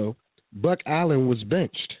 Also, Buck Allen was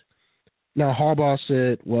benched. Now, Harbaugh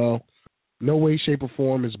said, well, no way, shape, or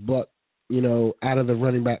form is Buck, out of the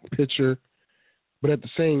running back picture. But at the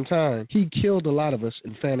same time, he killed a lot of us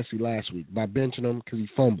in fantasy last week by benching him because he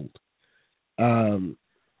fumbled. I'm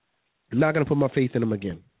not going to put my faith in him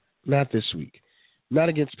again. Not this week. Not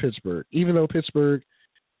against Pittsburgh. Even though Pittsburgh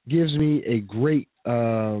gives me a great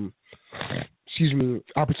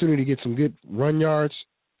opportunity to get some good run yards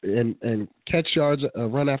and catch yards,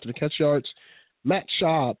 run after the catch yards, Matt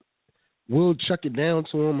Schaub will chuck it down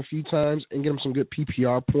to him a few times and get him some good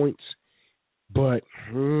PPR points. But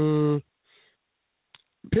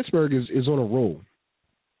Pittsburgh is on a roll.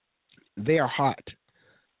 They are hot.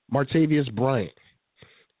 Martavius Bryant,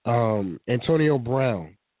 Antonio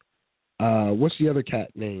Brown. What's the other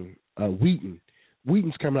cat name? Wheaton.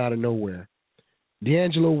 Wheaton's coming out of nowhere.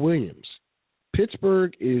 D'Angelo Williams.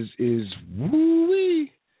 Pittsburgh is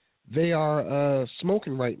woo-wee. They are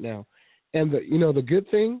smoking right now. And the good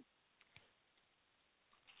thing,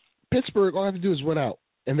 Pittsburgh, all I have to do is win out,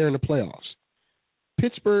 and they're in the playoffs.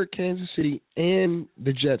 Pittsburgh, Kansas City, and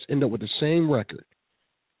the Jets end up with the same record.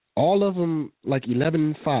 All of them like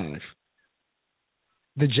 11-5.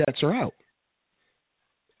 The Jets are out.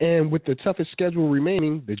 And with the toughest schedule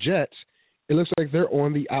remaining, the Jets, it looks like they're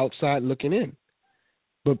on the outside looking in.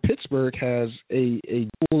 But Pittsburgh has a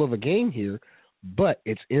goal of a game here, but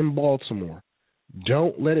it's in Baltimore.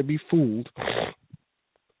 Don't let it be fooled.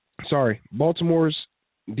 Sorry, Baltimore's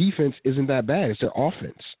defense isn't that bad. It's their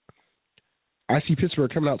offense. I see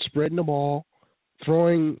Pittsburgh coming out, spreading the ball,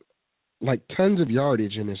 throwing like tons of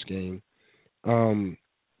yardage in this game,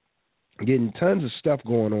 getting tons of stuff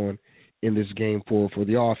going on in this game for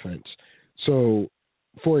the offense. So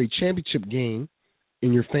for a championship game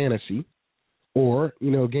in your fantasy or,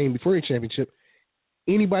 game before your championship,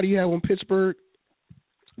 anybody you have on Pittsburgh,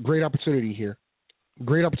 great opportunity here.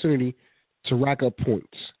 Great opportunity to rack up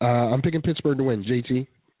points. I'm picking Pittsburgh to win. JT?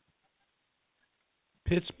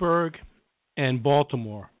 Pittsburgh and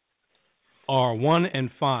Baltimore are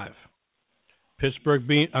 1-5.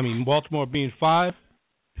 Baltimore being 5,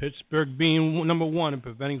 Pittsburgh being number 1 in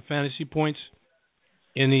preventing fantasy points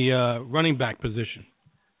in the running back position.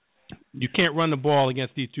 You can't run the ball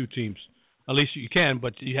against these two teams. At least you can,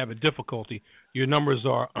 but you have a difficulty. Your numbers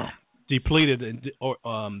are depleted in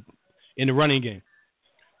the running game.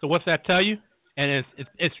 So what's that tell you? And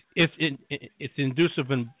it's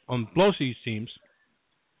inducive on both these teams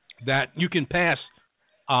that you can pass.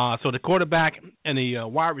 So the quarterback and the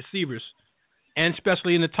wide receivers, and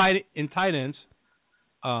especially in tight ends,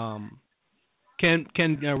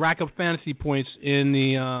 can rack up fantasy points in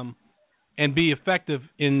the and be effective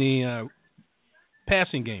in the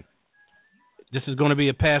passing game. This is going to be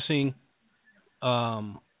a passing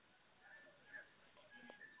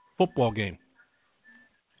football game.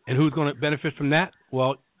 And who's going to benefit from that?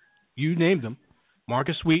 Well, you named them.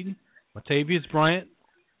 Marcus Wheaton, Martavius Bryant,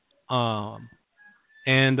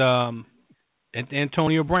 and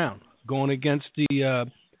Antonio Brown going against the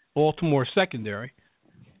Baltimore secondary.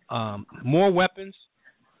 More weapons,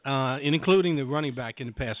 including the running back in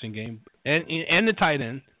the passing game and the tight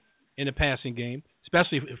end in the passing game,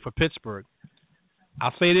 especially for Pittsburgh.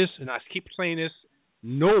 I'll say this, and I keep saying this,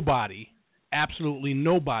 nobody, absolutely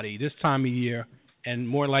nobody this time of year, and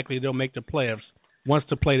more likely they'll make the playoffs, wants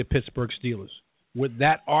to play the Pittsburgh Steelers. With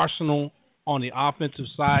that arsenal on the offensive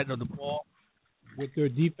side of the ball, with their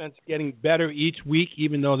defense getting better each week,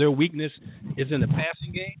 even though their weakness is in the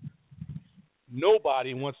passing game,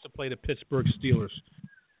 nobody wants to play the Pittsburgh Steelers.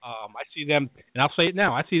 I see them, and I'll say it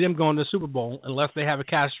now, I see them going to the Super Bowl unless they have a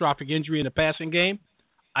catastrophic injury in the passing game.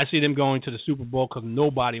 I see them going to the Super Bowl because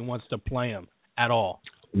nobody wants to play them at all.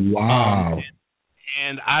 Wow.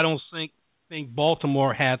 And I don't think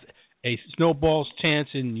Baltimore has a snowball's chance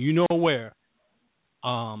in you-know-where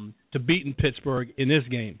to beating Pittsburgh in this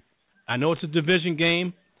game. I know it's a division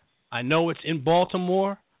game. I know it's in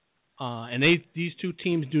Baltimore. And these two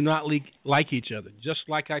teams do not like each other. Just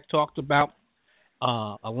like I talked about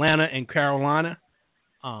Atlanta and Carolina,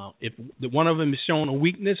 if one of them is showing a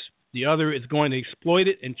weakness, the other is going to exploit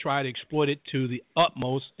it and try to exploit it to the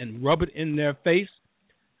utmost and rub it in their face.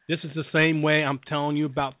 This is the same way I'm telling you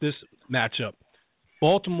about this matchup.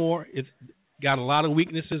 Baltimore has got a lot of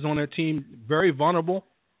weaknesses on their team, very vulnerable.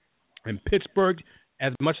 And Pittsburgh,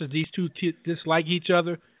 as much as these two dislike each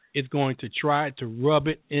other, is going to try to rub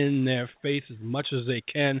it in their face as much as they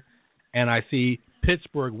can. And I see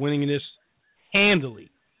Pittsburgh winning this handily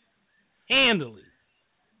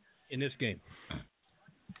in this game.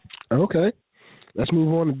 Okay. Let's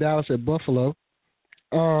move on to Dallas at Buffalo.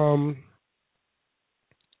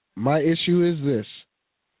 My issue is this.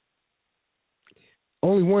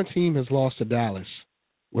 Only one team has lost to Dallas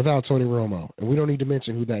without Tony Romo, and we don't need to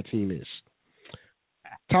mention who that team is.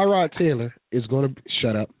 Tyrod Taylor is going to –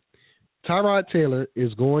 shut up. Tyrod Taylor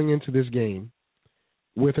is going into this game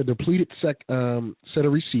with a depleted set of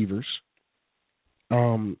receivers.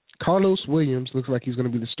 Carlos Williams looks like he's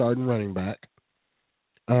going to be the starting running back.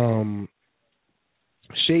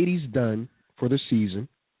 Shady's done for the season.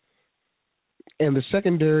 And the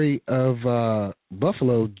secondary of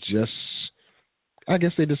Buffalo just, I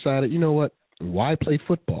guess they decided, you know what, why play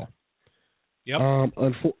football? Yep.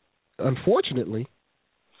 Unfortunately,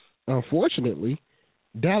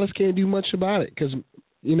 Dallas can't do much about it because,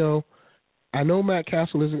 you know, I know Matt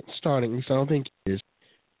Castle isn't starting, at least I don't think he is.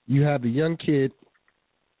 You have the young kid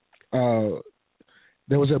that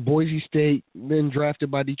was at Boise State, then drafted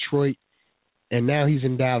by Detroit, and now he's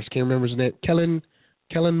in Dallas. Can't remember his name.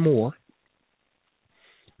 Kellen Moore,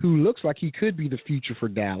 who looks like he could be the future for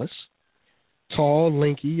Dallas. Tall,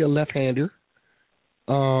 lanky, a left-hander.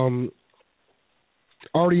 Already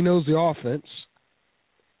knows the offense.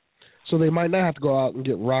 So they might not have to go out and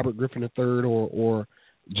get Robert Griffin III or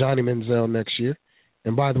Johnny Manziel next year.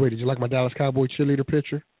 And by the way, did you like my Dallas Cowboy cheerleader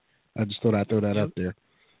picture? I just thought I'd throw that up there.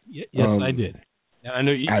 Yes, I did. And I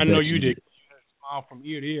know you did. You had a smile from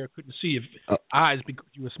ear to ear. I couldn't see your eyes because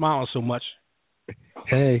you were smiling so much.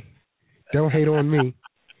 Hey, don't hate on me.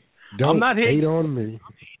 I'm not hating on me.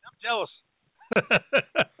 I'm jealous.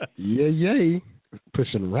 Yeah.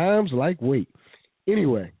 Pushing rhymes like weight.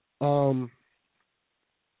 Anyway,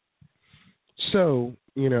 so,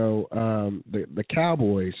 you know, the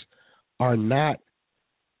Cowboys are not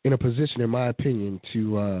in a position, in my opinion,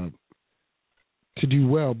 to do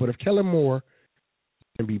well. But if Kellen Moore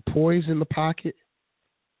can be poised in the pocket,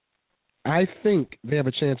 I think they have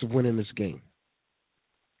a chance of winning this game.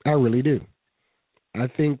 I really do. I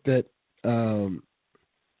think that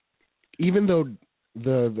even though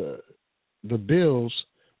the Bills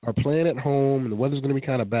are playing at home and the weather's going to be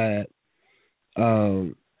kind of bad,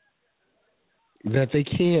 that they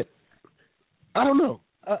can't. I don't know.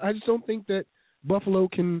 I just don't think that Buffalo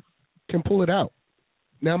can pull it out.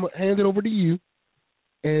 Now I'm gonna hand it over to you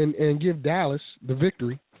and give Dallas the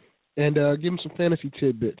victory and give them some fantasy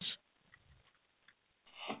tidbits.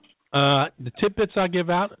 The tidbits I give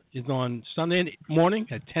out is on Sunday morning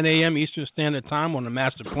at 10 a.m. Eastern Standard Time on the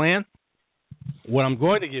Master Plan. What I'm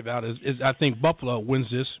going to give out is I think Buffalo wins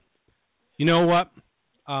this. You know what?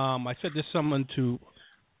 I said this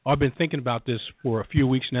I've been thinking about this for a few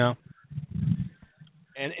weeks now,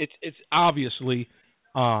 and it's obviously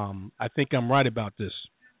I think I'm right about this.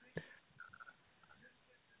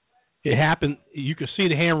 It happened. You could see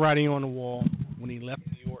the handwriting on the wall when he left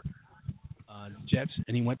New York Jets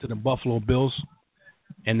and he went to the Buffalo Bills,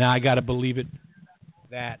 and now I got to believe it.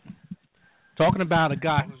 That talking about a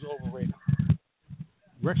guy who's overrated.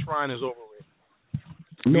 Rex Ryan is overrated.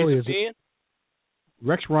 No, he isn't.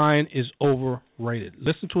 Rex Ryan is overrated.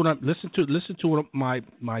 Listen to what my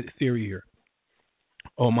theory here,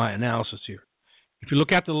 or my analysis here. if you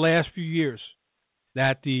look at the last few years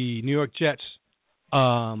that the New York Jets,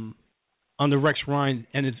 under Rex Ryan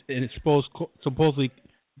and its supposedly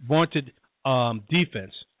vaunted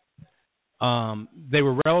defense, they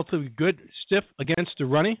were relatively good, stiff against the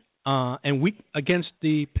running, and weak against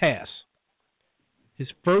the pass. His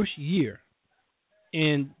first year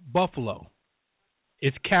in Buffalo,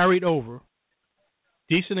 it's carried over,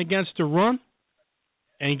 decent against the run,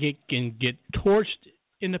 and can get torched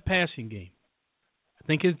in the passing game. I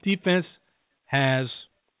think his defense has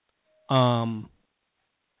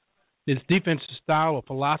his defensive style or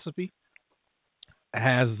philosophy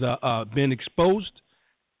has been exposed,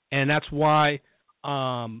 and that's why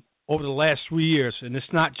over the last 3 years, and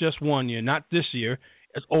it's not just 1 year, not this year,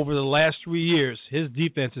 it's over the last 3 years, his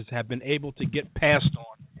defenses have been able to get passed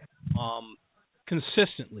on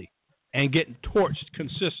consistently and getting torched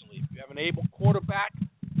consistently. If you have an able quarterback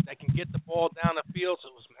that can get the ball down the field, so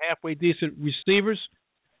with some halfway decent receivers,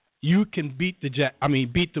 you can beat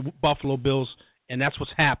the Buffalo Bills, and that's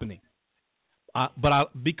what's happening.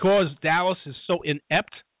 Because Dallas is so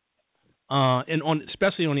inept,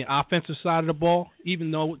 especially on the offensive side of the ball,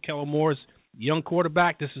 even though Kellen Moore's a young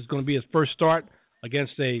quarterback, this is going to be his first start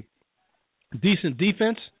against a decent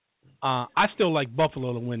defense. I still like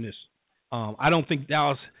Buffalo to win this. I don't think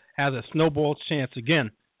Dallas has a snowball chance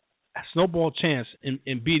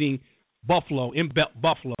in beating Buffalo in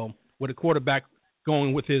Buffalo with a quarterback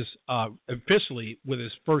going with his officially with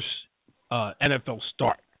his first NFL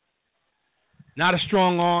start. Not a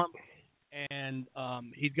strong arm, and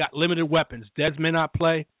he's got limited weapons. Dez may not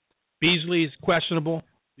play. Beasley is questionable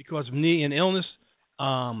because of knee and illness.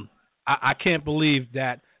 I can't believe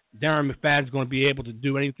that Darren McFadden's going to be able to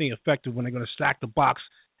do anything effective when they're going to stack the box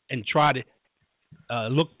and try to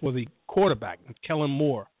look for the quarterback, Kellen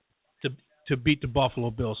Moore, to beat the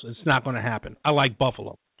Buffalo Bills. It's not going to happen. I like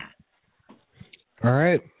Buffalo. All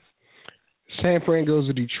right. San Fran goes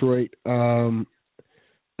to Detroit.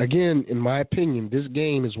 Again, in my opinion, this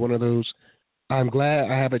game is one of those, I'm glad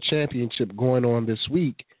I have a championship going on this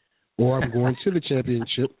week, or I'm going to the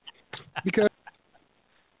championship, because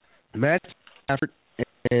Matt Stafford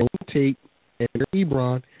and Tate and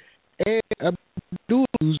Ebron and Abdul,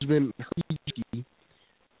 who's been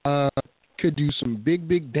hurt, could do some big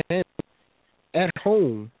damage at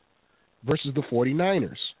home versus the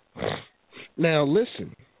 49ers. Now,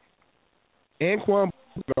 listen, Anquan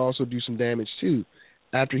could also do some damage, too.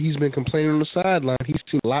 After he's been complaining on the sideline, he's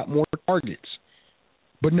seen a lot more targets,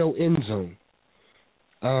 but no end zone.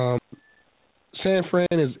 San Fran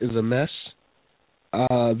is a mess.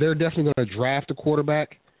 They're definitely going to draft a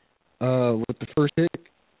quarterback with the first pick.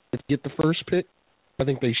 If they get the first pick, I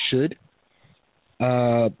think they should.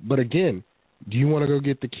 But again, do you want to go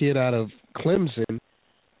get the kid out of Clemson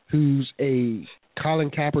who's a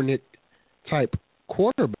Colin Kaepernick type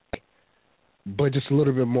quarterback, but just a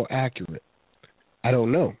little bit more accurate? I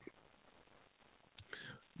don't know.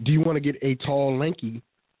 Do you want to get a tall, lanky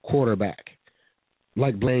quarterback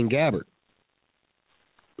like Blaine Gabbert,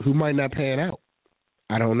 who might not pan out?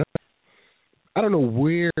 I don't know. I don't know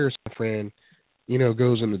where San Fran,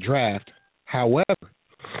 goes in the draft. However,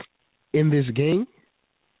 in this game,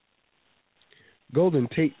 Golden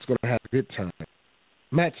Tate's going to have a good time.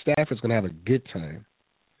 Matt Stafford's going to have a good time.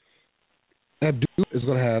 Abdul is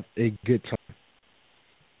going to have a good time.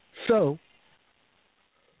 So,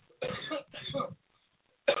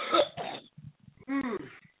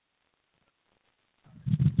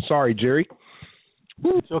 sorry, Jerry.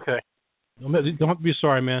 It's okay. Don't have to be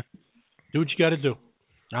sorry, man. Do what you got to do.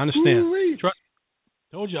 I understand.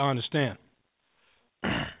 Told you I understand.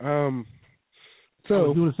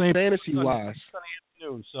 So, do the same fantasy-wise.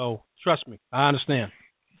 So, trust me. I understand.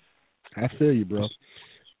 I feel you, bro.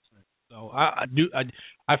 So, I do.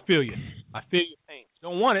 I feel you. I feel your pain.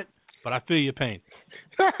 Don't want it, but I feel your pain.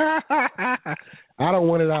 I don't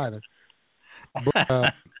want it either.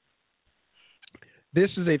 But, this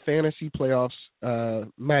is a fantasy playoffs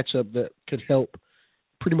matchup that could help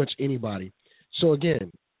pretty much anybody. So,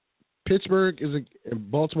 again, Pittsburgh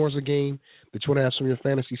and Baltimore's a game that you want to have some of your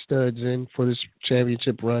fantasy studs in for this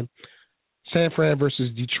championship run. San Fran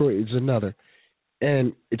versus Detroit is another.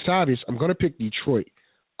 And it's obvious I'm going to pick Detroit.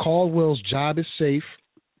 Caldwell's job is safe.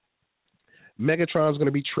 Megatron's going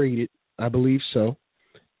to be traded. I believe so.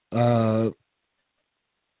 Now,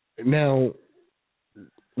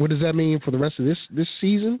 what does that mean for the rest of this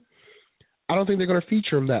season? I don't think they're going to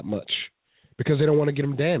feature him that much because they don't want to get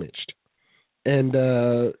him damaged. And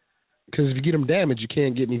because if you get him damaged, you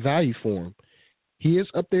can't get any value for him. He is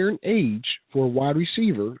up there in age for a wide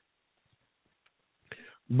receiver.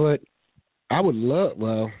 But I would love –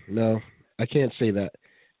 well, no, I can't say that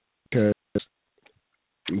because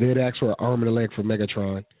They'd ask for an arm and a leg for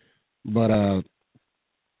Megatron. But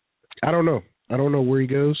I don't know. I don't know where he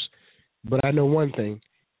goes. But I know one thing.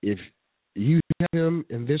 If you have him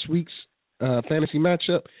in this week's fantasy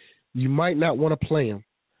matchup, you might not want to play him.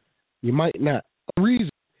 You might not. The reason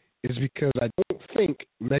is because I don't think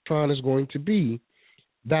Megatron is going to be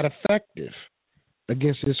that effective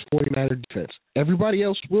against his 49er defense. Everybody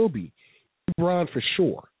else will be. Ebron for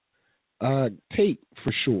sure. Tate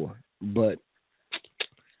for sure. But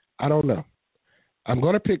I don't know. I'm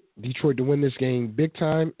going to pick Detroit to win this game big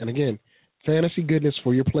time. And again, fantasy goodness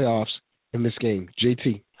for your playoffs in this game.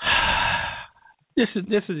 JT. This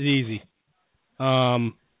is easy.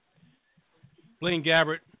 Blaine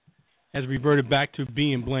Gabbert has reverted back to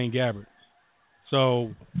being Blaine Gabbert.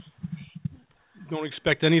 So don't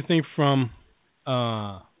expect anything from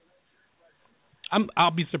I'll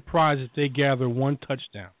be surprised if they gather one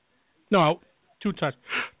touchdown. No, two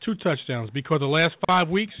touchdowns, because the last 5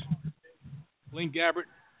 weeks Blaine Gabbert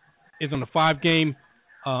is on a five-game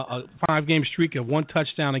streak of one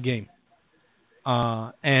touchdown a game.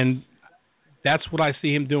 And that's what I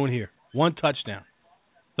see him doing here. One touchdown.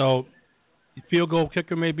 So the field goal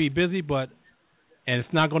kicker may be busy, and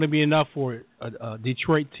it's not going to be enough for a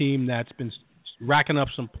Detroit team that's been racking up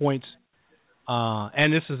some points.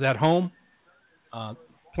 And this is at home,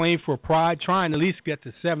 playing for pride, trying to at least get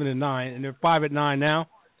to 7-9, and they're 5-9 now.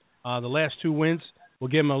 The last two wins will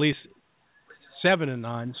give them at least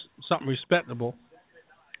 7-9, something respectable.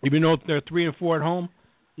 Even though they're 3-4 at home,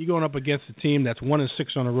 you're going up against a team that's 1-6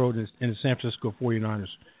 on the road in the San Francisco 49ers.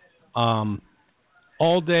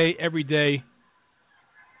 All day, every day,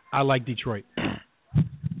 I like Detroit.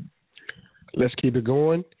 Let's keep it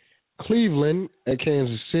going. Cleveland at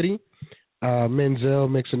Kansas City. Menzel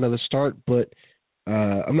makes another start, but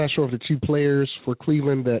I'm not sure if the two players for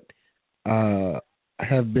Cleveland that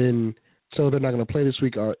have been told they're not going to play this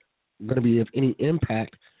week are going to be of any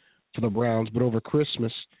impact for the Browns. But over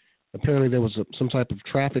Christmas, apparently there was some type of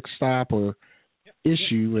traffic stop or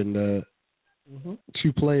issue, and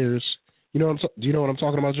two players. Do you know what I'm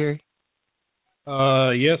talking about, Jerry?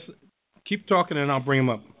 Yes. Keep talking, and I'll bring them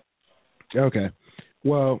up. Okay.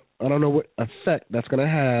 Well, I don't know what effect that's going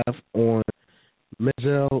to have on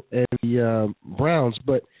Menzel and the Browns,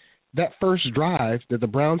 but that first drive that the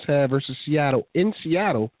Browns had versus Seattle in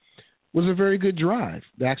Seattle was a very good drive.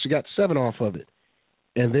 They actually got 7 off of it.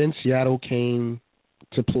 And then Seattle came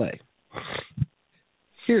to play.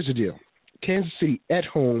 Here's the deal. Kansas City at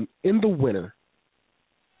home in the winter,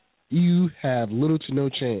 you have little to no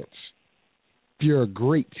chance. If you're a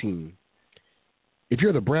great team, if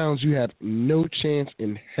you're the Browns, you have no chance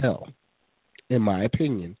in hell, in my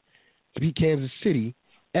opinion, to beat Kansas City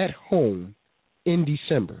at home in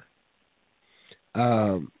December.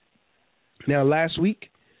 Now, last week,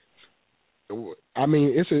 I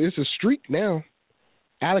mean, it's a streak now.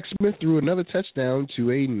 Alex Smith threw another touchdown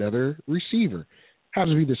to another receiver.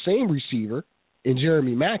 Happens to be the same receiver in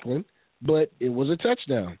Jeremy Maclin, but it was a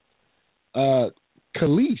touchdown.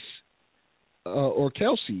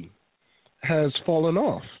 Kelsey has fallen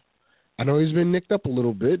off. I know he's been nicked up a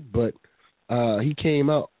little bit, but he came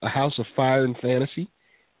out a house of fire in fantasy,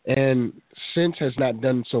 and since has not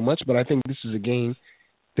done so much, but I think this is a game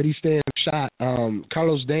that he stands shot.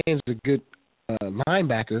 Carlos Dan's a good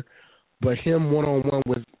linebacker, but him one-on-one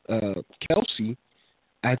with Kelsey,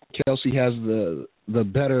 I think Kelsey has the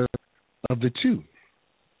better of the two.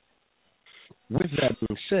 With that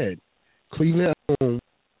being said, Cleveland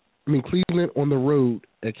on the road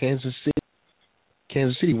at Kansas City.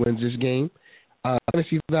 Kansas City wins this game.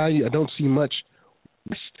 Fantasy value, I don't see much.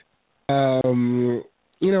 You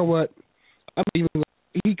know what?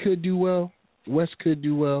 He could do well. West could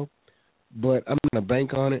do well, but I'm going to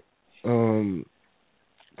bank on it.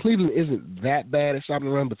 Cleveland isn't that bad at stopping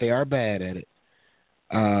the run, but they are bad at it.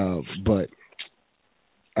 But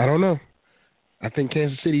I don't know. I think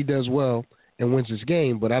Kansas City does well and wins this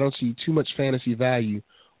game, but I don't see too much fantasy value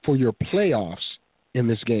for your playoffs in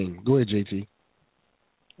this game. Go ahead, JT.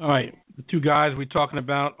 All right. The two guys we're talking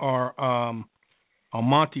about are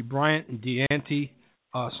Monty Bryant and Deontay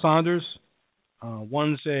Saunders.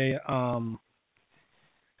 One's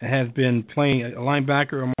has been playing a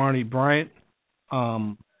linebacker, Monty Bryant,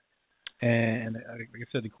 and like I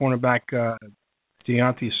said, the cornerback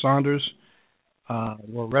Deontay Saunders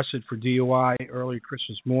were arrested for DUI early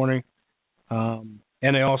Christmas morning, and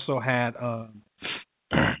they also had a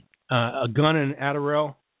gun and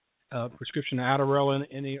Adderall, prescription Adderall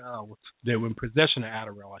they were in possession of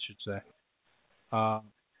Adderall, I should say.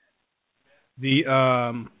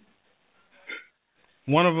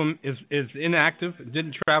 One of them is inactive,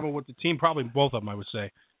 didn't travel with the team, probably both of them, I would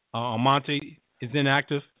say. Monty is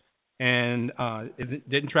inactive, and it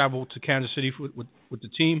didn't travel to Kansas City with the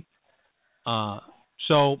team.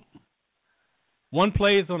 So one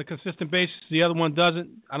plays on a consistent basis, the other one doesn't.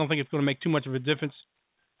 I don't think it's going to make too much of a difference.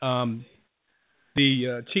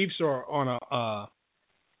 The Chiefs are on a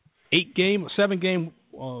 7-game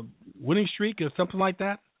winning streak or something like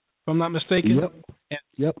that, if I'm not mistaken.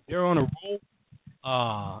 Yep. They're on a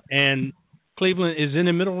roll, and Cleveland is in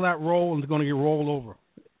the middle of that roll and they're going to get rolled over.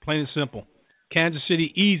 Plain and simple. Kansas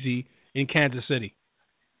City easy in Kansas City.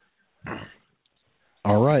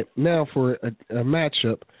 All right. Now for a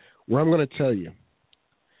matchup where I'm going to tell you,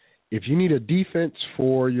 if you need a defense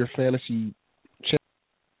for your fantasy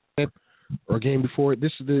championship or game before it,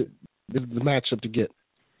 this is the matchup to get.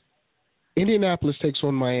 Indianapolis takes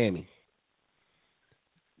on Miami.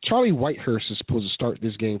 Charlie Whitehurst is supposed to start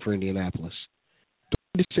this game for Indianapolis.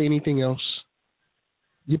 Don't need to say anything else.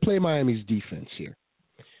 You play Miami's defense here.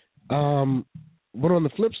 But on the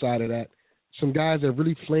flip side of that, some guys that have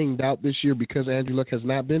really flanged out this year because Andrew Luck has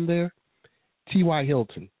not been there. T.Y.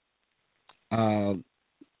 Hilton.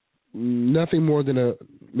 Nothing more than a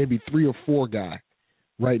maybe 3 or 4 guy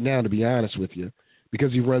right now, to be honest with you,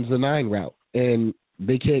 because he runs the 9 route, and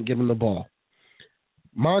they can't give him the ball.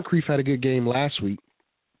 Moncrief had a good game last week,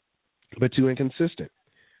 but too inconsistent.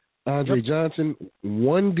 Andre Johnson,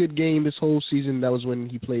 one good game this whole season. That was when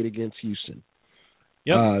he played against Houston.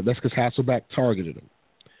 That's because Hasselbeck targeted him.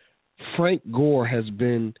 Frank Gore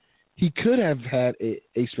he could have had a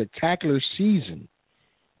spectacular season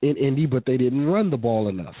in Indy, but they didn't run the ball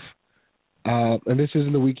enough. And this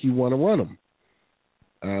isn't the week you want to run them.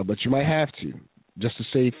 But you might have to, just to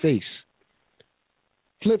save face.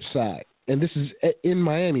 Flip side, and this is in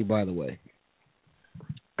Miami, by the way.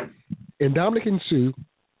 Ndamukong Suh,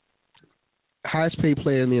 highest paid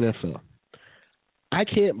player in the NFL. I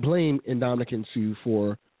can't blame Ndamukong Suh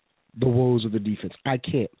for the woes of the defense. I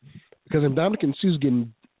can't. Because Ndamukong Suh's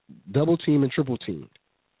getting double teamed and triple teamed.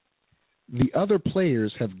 The other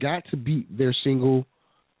players have got to beat their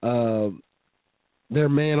their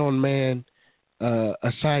man-on-man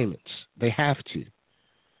assignments. They have to.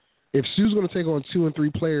 If Suh's going to take on 2 and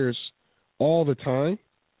 3 players all the time,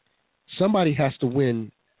 somebody has to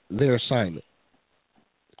win their assignment.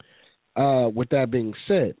 With that being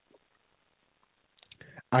said,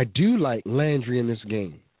 I do like Landry in this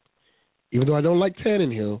game. Even though I don't like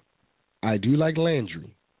Tannehill, I do like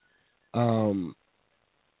Landry.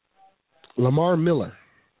 Lamar Miller,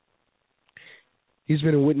 he's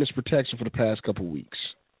been in witness protection for the past couple weeks.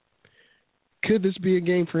 Could this be a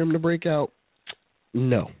game for him to break out?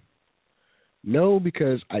 No. No,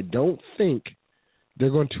 because I don't think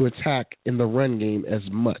they're going to attack in the run game as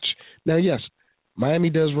much. Now, yes,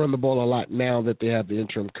 Miami does run the ball a lot now that they have the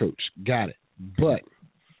interim coach. Got it. But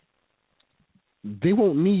they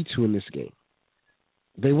won't need to in this game.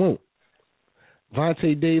 They won't.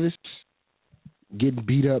 Vontae Davis getting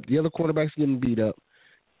beat up. The other cornerbacks getting beat up.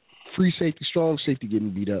 Free safety, strong safety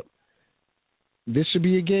getting beat up. This should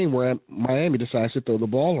be a game where Miami decides to throw the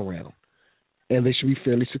ball around, and they should be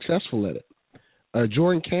fairly successful at it.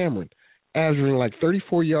 Jordan Cameron averaging like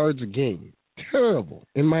 34 yards a game. Terrible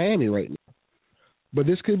in Miami right now. But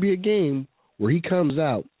this could be a game where he comes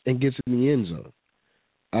out and gets in the end zone.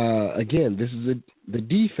 Again, this is the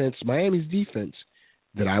defense, Miami's defense,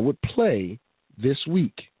 that I would play this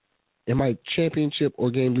week in my championship or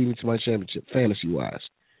game leading to my championship, fantasy-wise.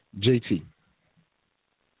 JT.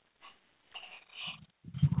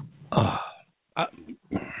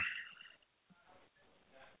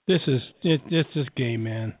 This game,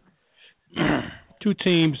 man. 2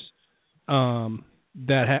 teams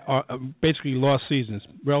that are basically lost seasons,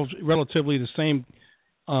 relatively the same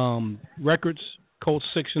records. Colts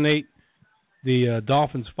 6-8, the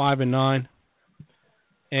Dolphins 5-9,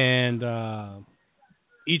 and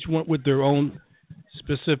each one with their own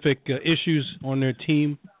specific issues on their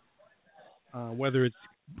team, whether it's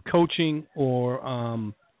coaching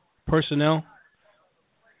or personnel.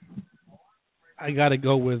 I got to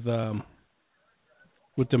go with the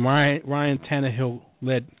Ryan Tannehill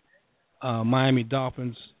led Miami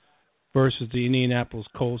Dolphins versus the Indianapolis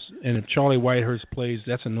Colts, and if Charlie Whitehurst plays,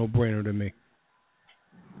 that's a no-brainer to me.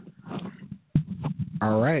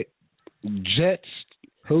 All right. Jets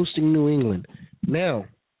hosting New England. Now,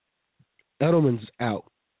 Edelman's out.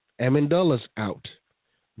 Amendola's out.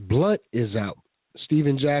 Blunt is out.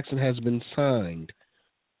 Steven Jackson has been signed.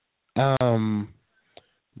 Brandon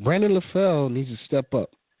LaFell needs to step up,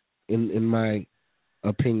 in my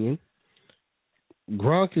opinion.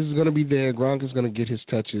 Gronk is going to be there. Gronk is going to get his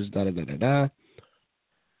touches, da-da-da-da-da.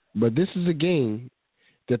 But this is a game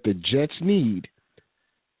that the Jets need.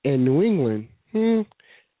 And New England,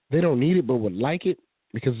 they don't need it but would like it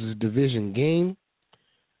because it's a division game.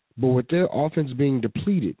 But with their offense being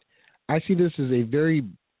depleted, I see this as a very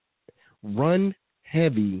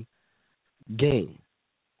run-heavy game.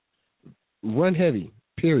 Run-heavy,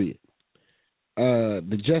 period.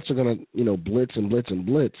 The Jets are going to, blitz and blitz and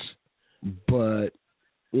blitz. But,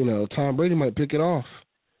 Tom Brady might pick it off.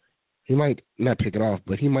 He might not pick it off,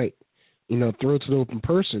 but he might, throw it to the open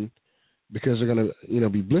person because they're going to,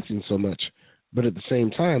 be blitzing so much. But at the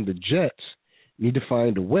same time, the Jets need to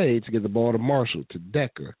find a way to get the ball to Marshall, to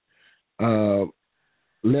Decker.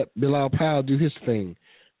 Let Bilal Powell do his thing.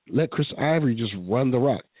 Let Chris Ivory just run the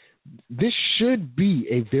rock. This should be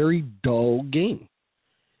a very dull game.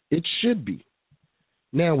 It should be.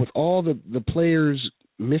 Now, with all the players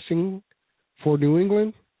missing for New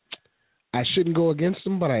England, I shouldn't go against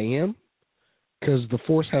them, but I am because the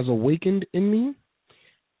force has awakened in me.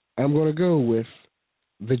 I'm going to go with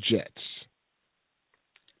the Jets.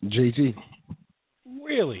 JT.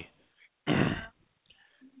 Really?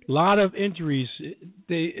 A lot of injuries.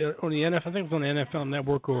 They on the NFL. I think it was on the NFL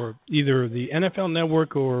Network or either the NFL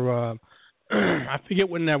Network or I forget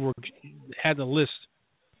what network had the list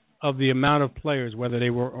of the amount of players, whether they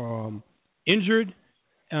were injured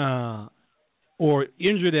or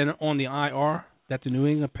injured and on the IR that the New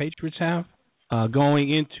England Patriots have going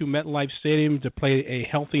into MetLife Stadium to play a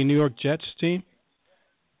healthy New York Jets team.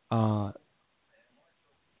 And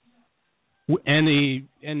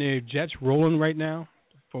the Jets rolling right now.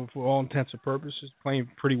 For all intents and purposes, playing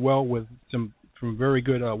pretty well with some very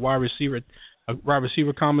good wide receiver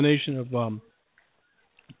combination of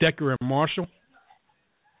Decker and Marshall,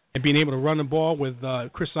 and being able to run the ball with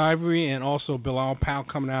Chris Ivory and also Bilal Powell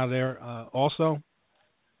coming out of there also.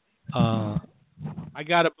 I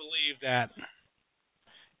gotta believe that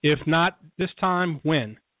if not this time,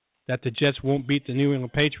 when that the Jets won't beat the New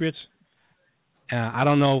England Patriots. I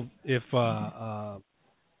don't know if.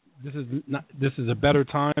 This is a better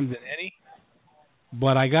time than any,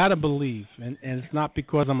 but I gotta believe, and it's not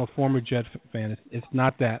because I'm a former Jet fan. It's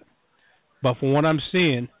not that, but from what I'm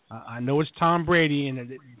seeing, I know it's Tom Brady,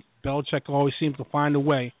 and Belichick always seems to find a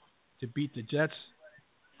way to beat the Jets.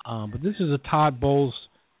 But this is a Todd Bowles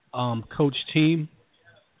coach team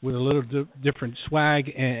with a little different swag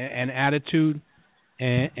and attitude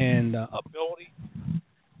and ability,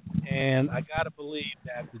 and I gotta believe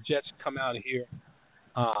that the Jets come out of here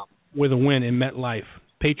with a win in MetLife.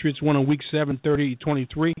 Patriots won in Week 7,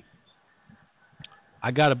 30-23.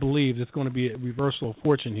 I got to believe it's going to be a reversal of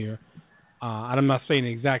fortune here. I'm not saying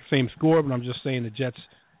the exact same score, but I'm just saying the Jets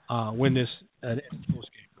win this close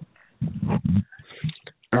game.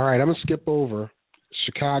 All right, I'm going to skip over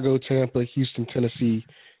Chicago, Tampa, Houston, Tennessee,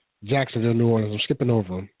 Jacksonville, New Orleans. I'm skipping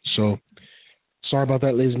over them. So sorry about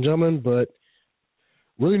that, ladies and gentlemen, but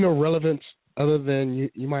really no relevance other than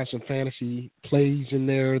you might have some fantasy plays in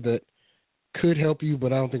there that could help you,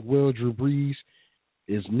 but I don't think will. Drew Brees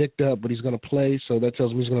is nicked up, but he's going to play, so that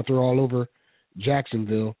tells me he's going to throw all over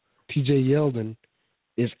Jacksonville. T.J. Yeldon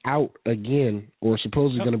is out again, or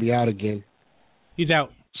supposedly going to be out again. He's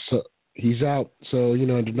out. So he's out. So,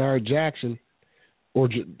 Denard Jackson, or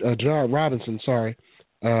Denard Robinson, sorry.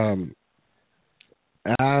 I'm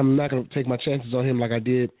not going to take my chances on him like I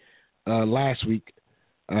did last week.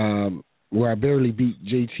 Where I barely beat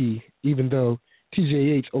JT, even though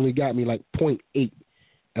TJ Yates only got me like 0.8,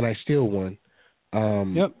 and I still won.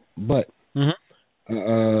 But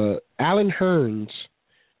Allen Hurns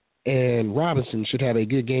and Robinson should have a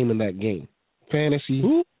good game in that game.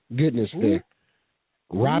 Fantasy goodness there.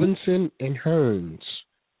 Robinson and Hurns.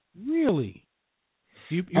 Really?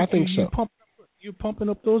 I think so. You're pumping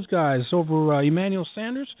up those guys over Emmanuel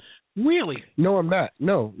Sanders? Really? No, I'm not.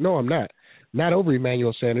 No, I'm not. Not over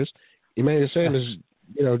Emmanuel Sanders. Emmanuel Sanders,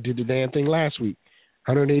 did the damn thing last week,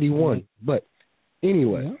 181. But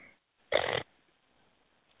anyway,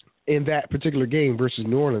 in that particular game versus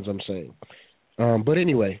New Orleans, I'm saying. But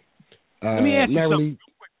anyway, let me ask you something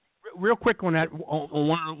real quick on that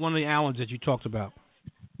on one of the Allens that you talked about.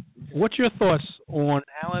 What's your thoughts on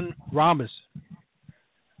Allen Robinson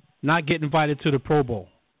not getting invited to the Pro Bowl?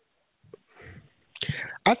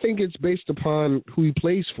 I think it's based upon who he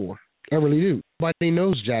plays for. I really do. Everybody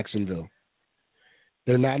knows Jacksonville.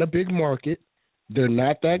 They're not a big market. They're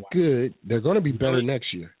not that good. They're going to be better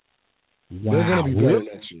next year. Wow. They're going to be better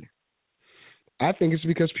next year. I think it's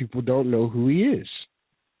because people don't know who he is.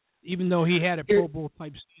 Even though he had a Pro Bowl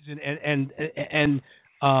type season and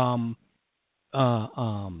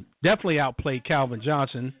definitely outplayed Calvin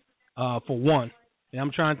Johnson for one. And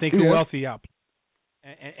I'm trying to think who else he outplayed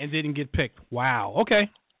and didn't get picked. Wow. Okay.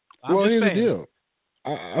 Well, here's the deal.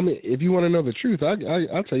 I mean, if you want to know the truth,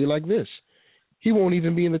 I'll tell you like this. he won't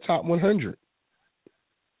even be in the top 100.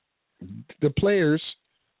 The players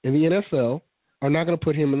in the NFL are not going to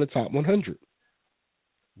put him in the top 100.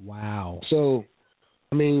 Wow. So,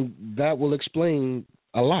 I mean, that will explain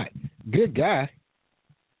a lot. Good guy.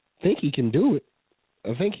 Think he can do it.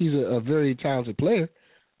 I think he's a very talented player,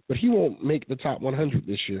 but he won't make the top 100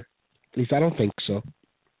 this year. At least I don't think so.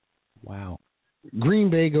 Wow. Green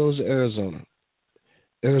Bay goes to Arizona.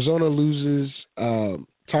 Arizona loses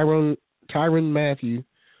Tyrann Mathieu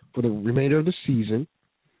for the remainder of the season.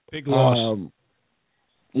 Big loss.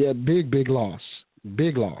 Big loss.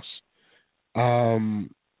 Big loss. And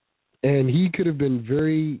he could have been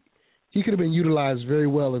utilized very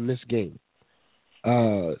well in this game.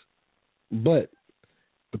 But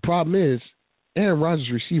the problem is Aaron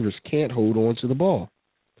Rodgers' receivers can't hold on to the ball.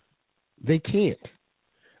 They can't.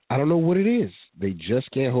 I don't know what it is. They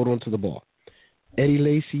just can't hold on to the ball. Eddie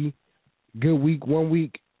Lacy, good week one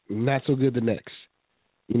week, not so good the next.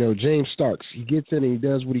 James Starks, he gets in and he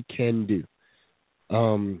does what he can do.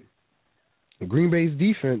 Green Bay's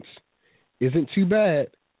defense isn't too bad,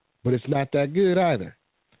 but it's not that good either.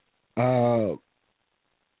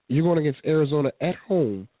 You're going against Arizona at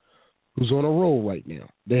home, who's on a roll right now.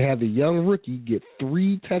 They had the young rookie get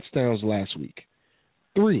 3 touchdowns last week.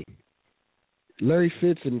 3. Larry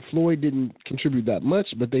Fitz and Floyd didn't contribute that much,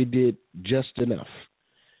 but they did just enough.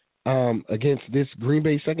 Against this Green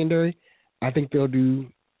Bay secondary, I think they'll do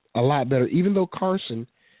a lot better, even though Carson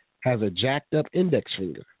has a jacked-up index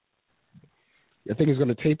finger. I think he's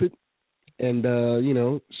going to tape it and,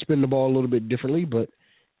 spin the ball a little bit differently, but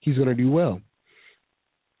he's going to do well.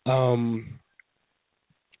 The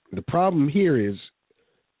problem here is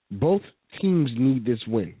both teams need this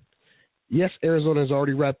win. Yes, Arizona has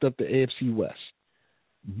already wrapped up the AFC West,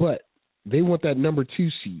 but they want that number 2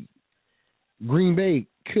 seed. Green Bay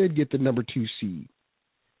could get the number 2 seed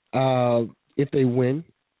if they win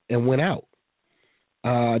and win out.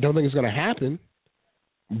 I don't think it's going to happen,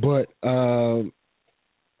 but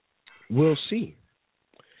we'll see.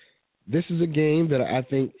 This is a game that I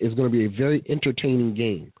think is going to be a very entertaining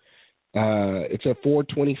game. It's at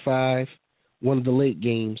 4:25, one of the late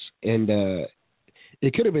games, and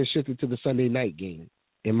it could have been shifted to the Sunday night game,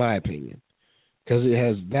 in my opinion, because it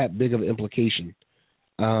has that big of an implication.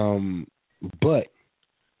 But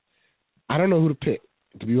I don't know who to pick,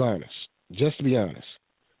 to be honest. Just to be honest.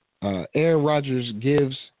 Aaron Rodgers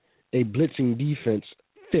gives a blitzing defense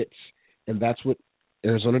fits, and that's what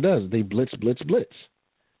Arizona does. They blitz.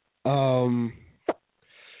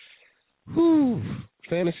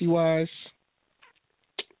 Fantasy-wise,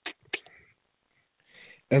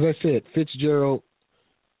 as I said, Fitzgerald,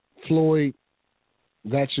 Floyd,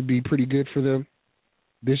 that should be pretty good for them.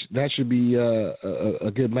 That should be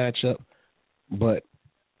a good matchup. But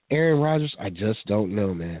Aaron Rodgers, I just don't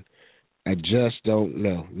know, man. I just don't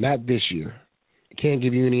know. Not this year. I can't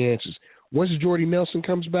give you any answers. Once Jordy Nelson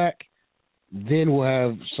comes back, then we'll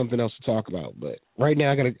have something else to talk about. But right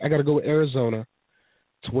now, I gotta go with Arizona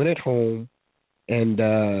to win at home, and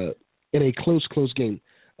in a close game,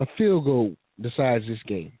 a field goal decides this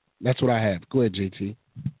game. That's what I have. Go ahead, JT.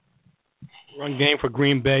 Run game for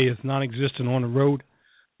Green Bay is non-existent on the road.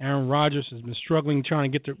 Aaron Rodgers has been struggling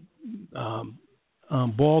trying to get the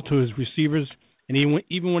ball to his receivers, and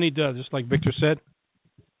even when he does, just like Victor said,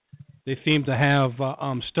 they seem to have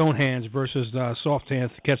stone hands versus soft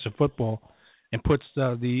hands to catch the football, and puts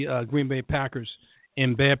the Green Bay Packers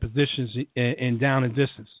in bad positions and down and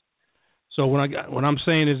distance. So what I'm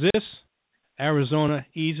saying is this: Arizona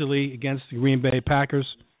easily against the Green Bay Packers.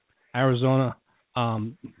 Arizona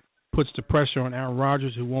puts the pressure on Aaron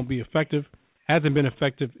Rodgers, who won't be effective. Hasn't been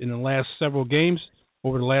effective in the last several games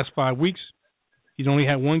over the last 5 weeks. He's only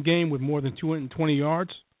had one game with more than 220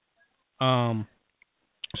 yards.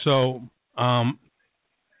 So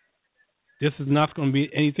this is not going to be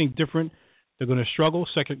anything different. They're going to struggle.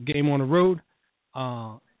 Second game on the road.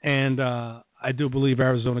 And I do believe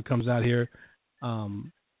Arizona comes out here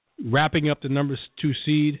wrapping up the number 2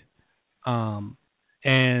 seed.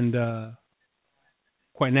 And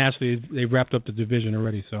quite naturally, they've wrapped up the division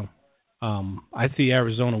already. So I see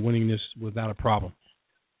Arizona winning this without a problem.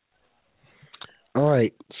 All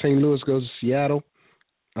right. St. Louis goes to Seattle.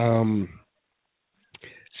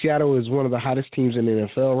 Seattle is one of the hottest teams in the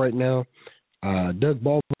NFL right now. Doug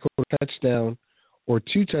Baldwin scored a touchdown or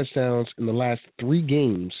 2 touchdowns in the last 3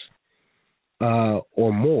 games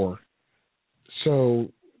or more.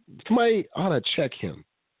 So somebody ought to check him.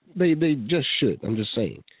 They just should. I'm just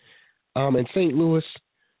saying. And St. Louis,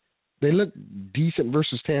 they look decent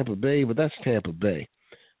versus Tampa Bay, but that's Tampa Bay.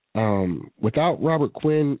 Without Robert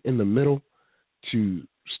Quinn in the middle to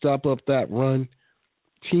stop up that run,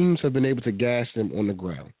 teams have been able to gash them on the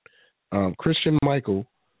ground. Christian Michael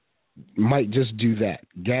might just do that,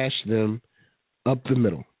 gash them up the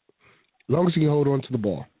middle, as long as he can hold on to the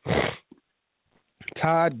ball.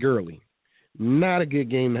 Todd Gurley, not a good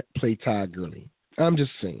game to play Todd Gurley. I'm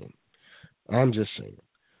just saying. I'm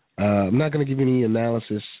not going to give any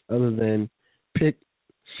analysis other than pick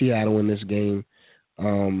Seattle in this game.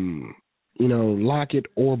 Lockett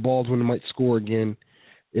or Baldwin might score again.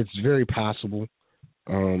 It's very possible.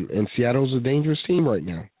 And Seattle's a dangerous team right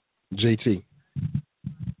now. JT.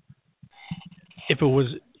 If it was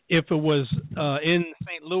in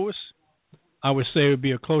St. Louis, I would say it would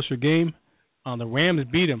be a closer game. The Rams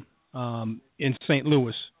beat them in St.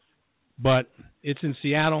 Louis, but it's in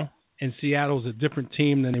Seattle, and Seattle's a different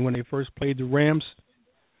team than when they first played the Rams.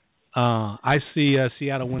 I see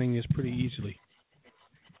Seattle winning this pretty easily.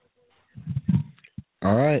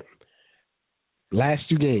 All right. Last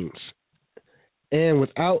two games. And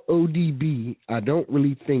without ODB, I don't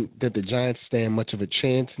really think that the Giants stand much of a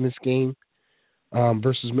chance in this game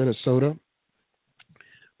versus Minnesota.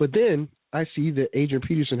 But then I see that Adrian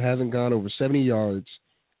Peterson hasn't gone over 70 yards.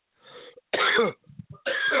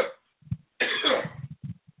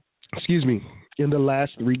 Excuse me, in the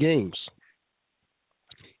last three games.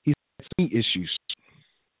 He's had knee issues.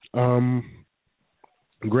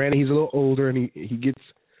 Granted, he's a little older and he gets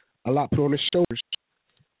a lot put on his shoulders.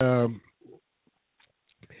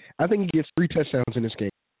 I think he gets 3 touchdowns in this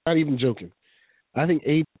game. Not even joking. I think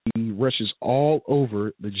AD rushes all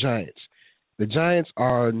over the Giants. The Giants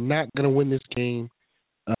are not going to win this game.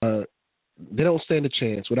 They don't stand a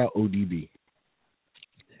chance without ODB.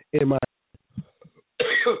 In my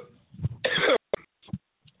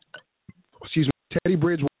excuse me, Teddy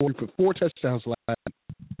Bridgewater put 4 touchdowns last night.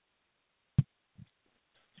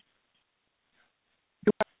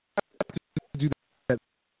 Do that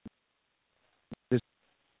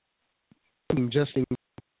just in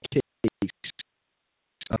case.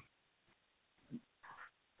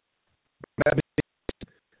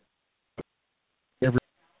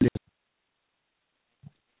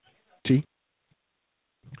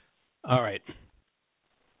 All right.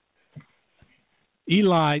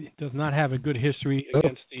 Eli does not have a good history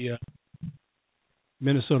against the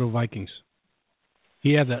Minnesota Vikings.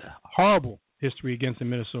 He has a horrible history against the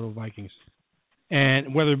Minnesota Vikings.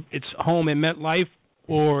 And whether it's home in MetLife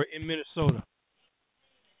or in Minnesota.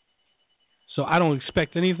 So I don't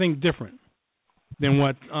expect anything different than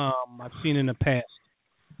what I've seen in the past.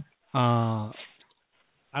 I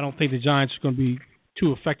don't think the Giants are going to be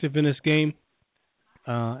too effective in this game.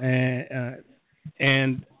 And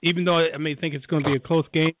even though I may think it's going to be a close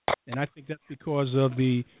game, and I think that's because of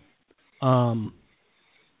the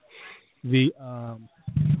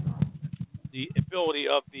ability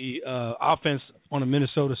of the offense on the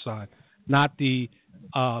Minnesota side, not the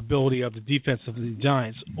ability of the defense of the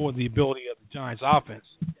Giants or the ability of the Giants offense,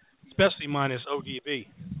 especially minus ODB.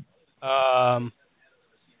 All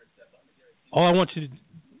I want you to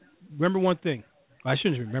remember one thing. I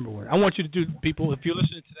shouldn't remember one. I want you to do, people, if you're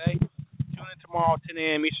listening today, tune in tomorrow at 10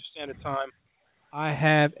 a.m. Eastern Standard Time. I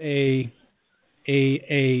have a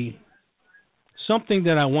something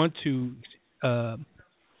that I want to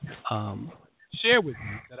share with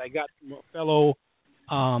you that I got from a fellow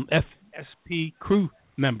FSP crew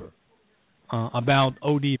member about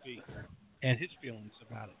ODB and his feelings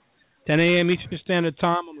about it. 10 a.m. Eastern Standard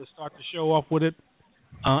Time. I'm going to start the show off with it,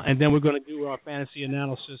 and then we're going to do our fantasy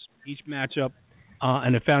analysis, each matchup,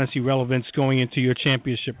 and the fantasy relevance going into your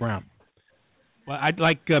championship round. But I'd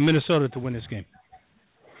like Minnesota to win this game.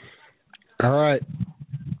 All right.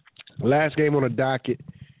 Last game on the docket.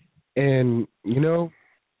 And,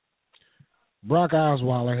 Brock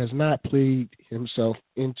Osweiler has not played himself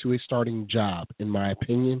into a starting job, in my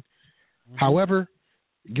opinion. Mm-hmm. However,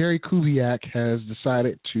 Gary Kubiak has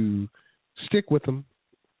decided to stick with him,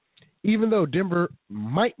 even though Denver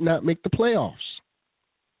might not make the playoffs.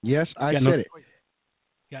 Yes, I said it.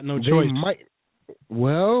 Got no choice.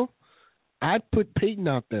 Well, I'd put Peyton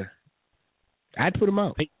out there. I'd put him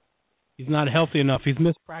out. He's not healthy enough. He's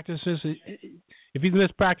missed practices. If he's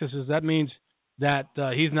missed practices, that means that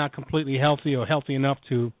he's not completely healthy or healthy enough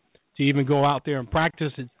to even go out there and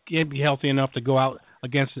practice. It can't be healthy enough to go out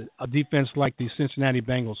against a defense like the Cincinnati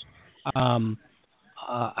Bengals.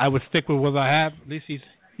 I would stick with what I have. At least he's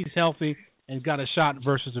healthy and got a shot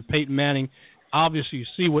versus a Peyton Manning. Obviously, you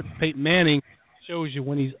see what Peyton Manning shows you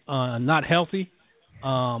when he's not healthy.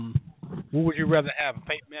 What would you rather have?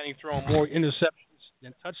 Peyton Manning throwing more interceptions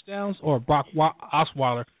than touchdowns, or Brock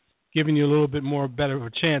Osweiler giving you a little bit more better of a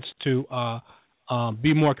chance to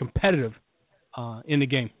be more competitive in the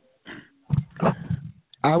game?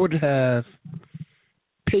 I would have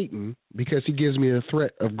Peyton because he gives me a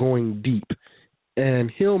threat of going deep. And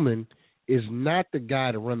Hillman is not the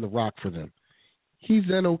guy to run the rock for them. He's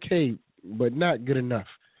done okay, but not good enough.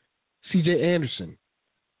 C.J. Anderson,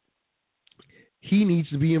 he needs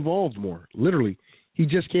to be involved more. Literally, he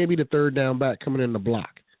just can't be the third down back coming in the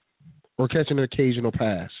block or catching an occasional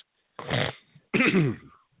pass.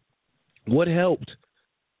 What helped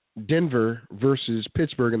Denver versus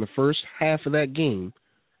Pittsburgh in the first half of that game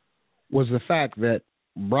was the fact that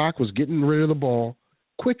Brock was getting rid of the ball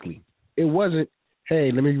quickly. It wasn't,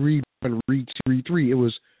 hey, let me read 3. It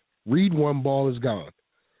was read one, ball is gone.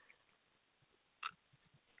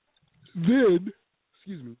 Then,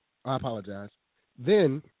 excuse me, I apologize.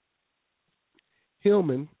 Then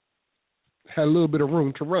Hillman had a little bit of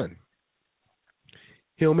room to run.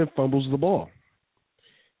 Hillman fumbles the ball.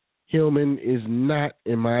 Hillman is not,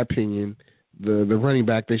 in my opinion, the running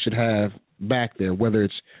back they should have back there, whether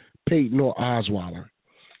it's Peyton or Osweiler.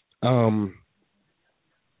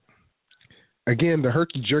 Again, the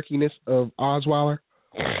herky-jerkiness of Osweiler,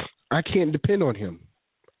 I can't depend on him.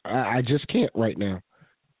 I just can't right now.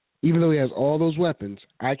 Even though he has all those weapons,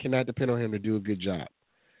 I cannot depend on him to do a good job.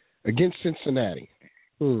 Against Cincinnati,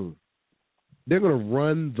 they're going to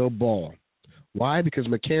run the ball. Why? Because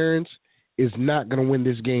McCarron's is not going to win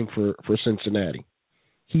this game for Cincinnati.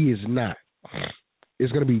 He is not.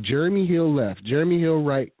 It's going to be Jeremy Hill left, Jeremy Hill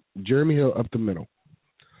right, Jeremy Hill up the middle.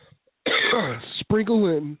 Sprinkle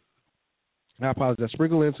in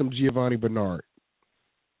some Giovanni Bernard.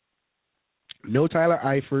 No Tyler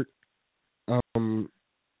Eifert,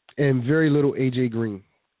 and very little A.J. Green.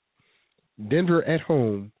 Denver at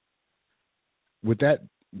home, with that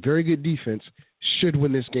very good defense, should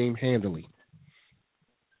win this game handily.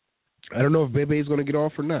 I don't know if Bebe is going to get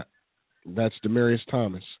off or not. That's Demaryius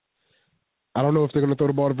Thomas. I don't know if they're going to throw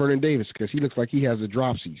the ball to Vernon Davis because he looks like he has the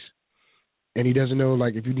dropsies. And he doesn't know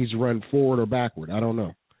if he needs to run forward or backward. I don't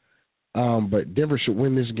know. But Denver should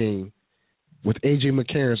win this game with A.J.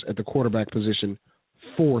 McCarron at the quarterback position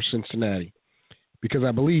for Cincinnati, because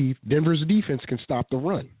I believe Denver's defense can stop the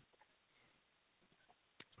run.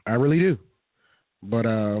 I really do. But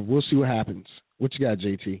we'll see what happens. What you got,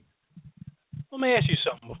 JT? Let me ask you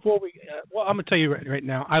something before we. I'm gonna tell you right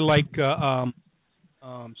now. I like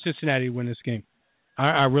Cincinnati to win this game.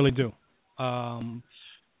 I really do.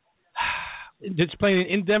 It's playing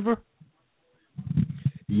in Denver.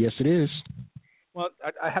 Yes, it is. Well,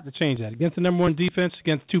 I have to change that. Against the number one defense,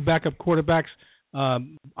 against two backup quarterbacks,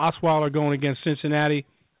 Osweiler going against Cincinnati,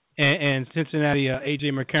 and Cincinnati,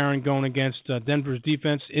 A.J. McCarron going against Denver's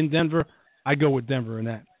defense in Denver. I go with Denver in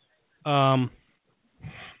that.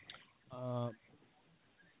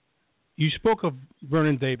 You spoke of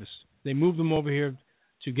Vernon Davis. They moved him over here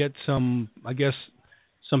to get some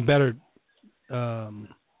better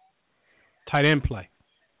tight end play.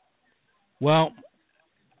 Well,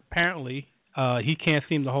 apparently he can't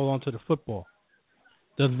seem to hold on to the football.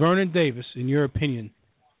 Does Vernon Davis, in your opinion,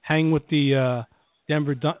 hang with the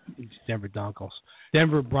Denver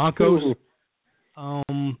Broncos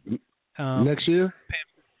next year?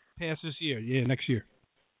 Pass this year, yeah, next year.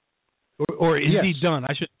 Or is he done?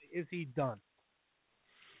 I should say, is he done?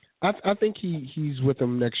 I think he's with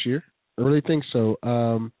them next year. I really think so.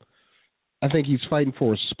 I think he's fighting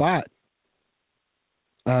for a spot,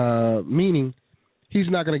 meaning he's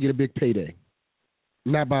not going to get a big payday,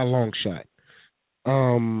 not by a long shot.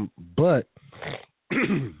 But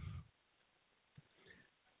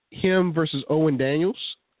him versus Owen Daniels,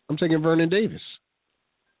 I'm taking Vernon Davis.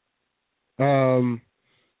 Again,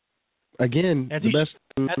 has the best.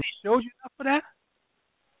 Has he showed you enough for that?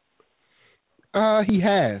 He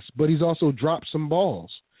has, but he's also dropped some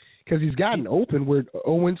balls because he's gotten open where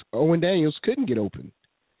Owen Daniels couldn't get open.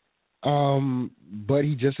 But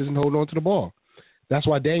he just isn't holding on to the ball. That's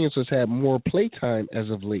why Daniels has had more play time as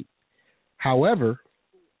of late. However,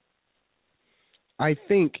 I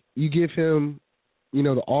think you give him,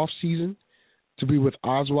 the off season to be with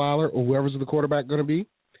Osweiler or whoever's the quarterback going to be,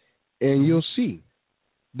 and you'll see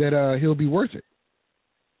that he'll be worth it.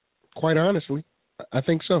 Quite honestly, I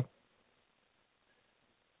think so.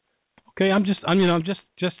 Okay, I'm just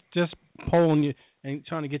polling you and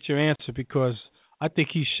trying to get your answer because I think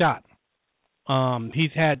he's shot.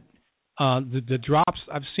 He's had the drops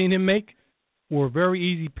I've seen him make were very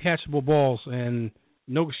easy catchable balls, and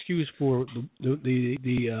no excuse for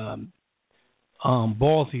the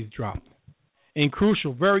balls he's dropped in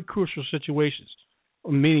very crucial situations,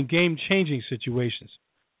 meaning game-changing situations.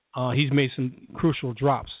 He's made some crucial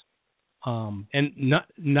drops, and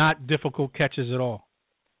not difficult catches at all.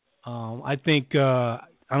 I think I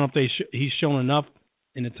don't know if he's shown enough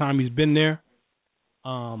in the time he's been there.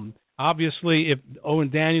 obviously, if Owen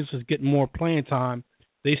Daniels is getting more playing time,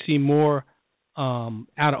 they see more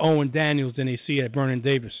out of Owen Daniels than they see at Vernon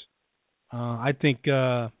Davis. I think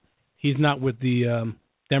he's not with the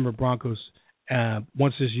Denver Broncos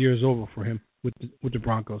once this year is over for him with the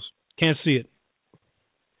Broncos. Can't see it.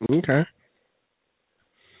 Okay.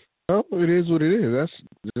 Well, it is what it is. That's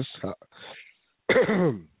just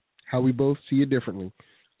how we both see it differently.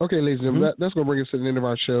 Okay, ladies and gentlemen, that's going to bring us to the end of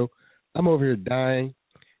our show. I'm over here dying,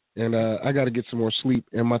 and I got to get some more sleep,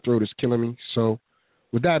 and my throat is killing me. So,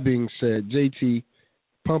 with that being said, JT,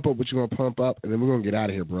 pump up what you're going to pump up, and then we're going to get out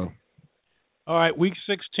of here, bro. All right, Week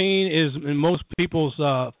 16 is in most people's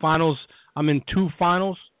finals. I'm in two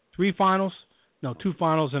finals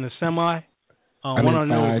and a semi. I'm one in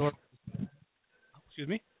five. Excuse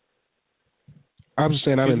me? I'm just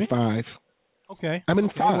saying I'm in five. Okay. I'm in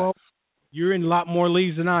five. Well, you're in a lot more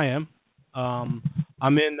leagues than I am. I'm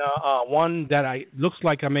in one that looks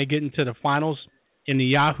like I may get into the finals in the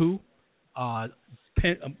Yahoo,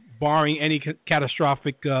 barring any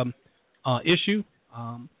catastrophic issue.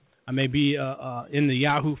 I may be in the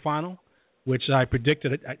Yahoo final, which I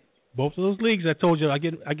predicted. Both of those leagues, I told you I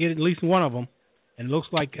get at least one of them, and it looks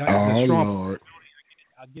like I'm strong. Lord.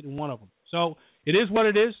 I'll get in one of them. So it is what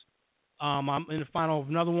it is. I'm in the final of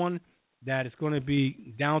another one that is going to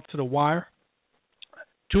be down to the wire.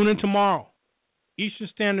 Tune in tomorrow, Eastern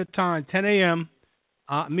Standard Time, 10 a.m.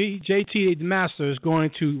 Me, JT, the Master, is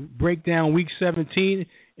going to break down Week 17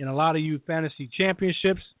 in a lot of you fantasy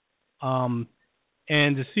championships, and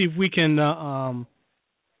to see if we can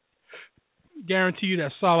guarantee you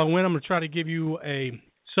that solid win. I'm going to try to give you a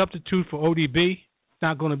substitute for ODB. It's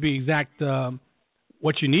not going to be exact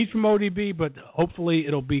what you need from ODB, but hopefully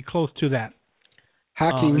it'll be close to that.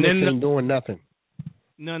 Hockey Mix ain't doing nothing.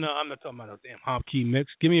 No, I'm not talking about no damn Hockey Mix.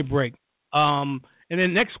 Give me a break. And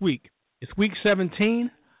then next week, it's Week 17.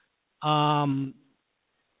 And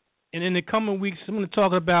in the coming weeks, I'm going to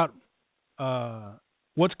talk about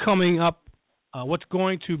what's coming up, what's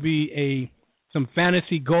going to be some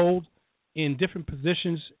fantasy gold in different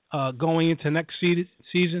positions going into next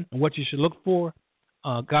season, and what you should look for.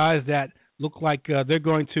 Guys that look like they're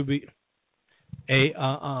going to be a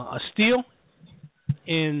steal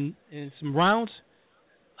in some rounds.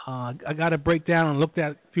 I got to break down and look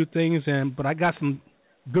at a few things, but I got some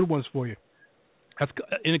good ones for you. That's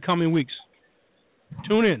in the coming weeks.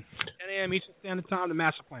 Tune in, 10 a.m. Eastern Standard Time, the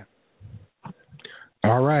Master Plan.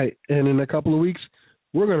 All right, and in a couple of weeks,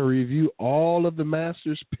 we're going to review all of the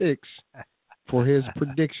Master's picks for his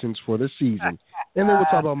predictions for the season, and then we'll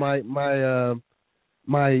talk about my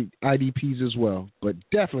IDPs as well. But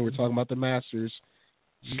definitely, we're talking about the Masters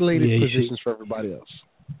slated positions for everybody else.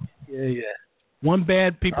 Yeah. One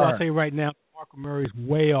bad people I'll tell you right now, Marco Murray is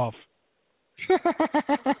way off.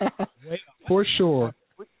 For sure.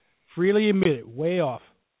 Freely admit it, way off.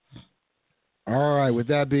 All right, with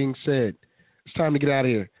that being said, it's time to get out of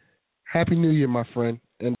here. Happy New Year, my friend,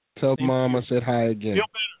 and tell Mom I said hi again.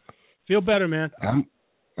 Feel better, man. I'm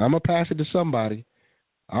going to pass it to somebody.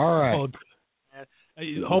 All right. Oh,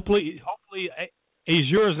 hopefully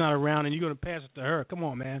Azura's not around and you're going to pass it to her. Come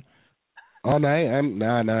on, man. Oh, no,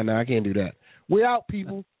 I can't do that. We out,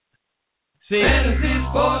 people. See ya. Fantasy,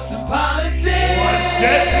 sports, and politics.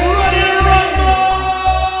 Get ready to rumble!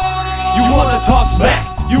 You want to talk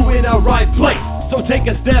smack? You in the right place. So take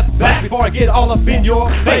a step back before I get all up in your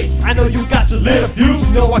face. I know you got your little views,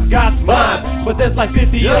 you know I got mine. But there's like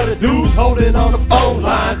 50 other dudes holding on the phone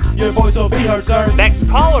line. Your voice will be heard, sir. Next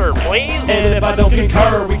caller, please. And if I don't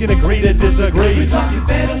concur, we can agree to disagree. We're talking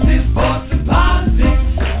fantasy, sports, and politics.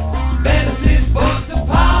 Fantasy, sports, and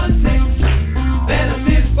politics.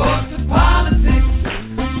 Fantasy, sports, and politics.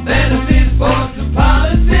 Fantasy, sports, and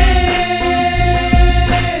politics.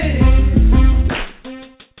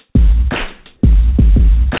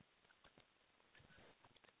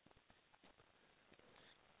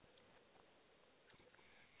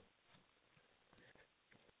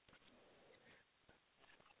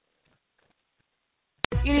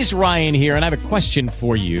 It is Ryan here, and I have a question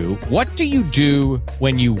for you. What do you do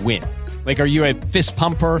when you win? Like, are you a fist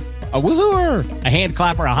pumper, a woohooer, a hand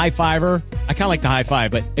clapper, a high fiver? I kind of like the high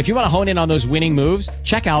five, but if you want to hone in on those winning moves,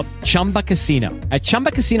 check out Chumba Casino. At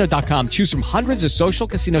ChumbaCasino.com, choose from hundreds of social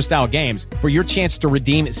casino-style games for your chance to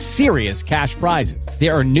redeem serious cash prizes.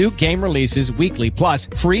 There are new game releases weekly, plus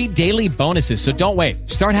free daily bonuses, so don't wait.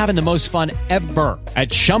 Start having the most fun ever at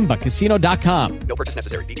ChumbaCasino.com. No purchase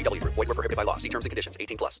necessary. VGW Group. Void where prohibited by law. See terms and conditions.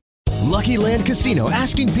 18+. Lucky Land Casino,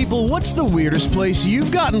 asking people, what's the weirdest place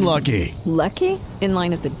you've gotten lucky? Lucky? In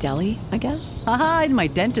line at the deli, I guess? Aha, in my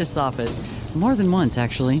dentist's office. More than once,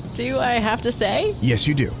 actually. Do I have to say? Yes,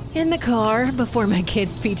 you do. In the car before my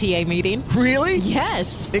kids' PTA meeting. Really?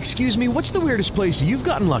 Yes. Excuse me, what's the weirdest place you've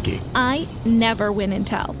gotten lucky? I never win and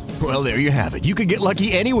tell. Well, there you have it. You can get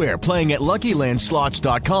lucky anywhere, playing at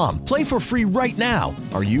LuckyLandSlots.com. Play for free right now.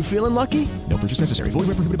 Are you feeling lucky? No purchase necessary.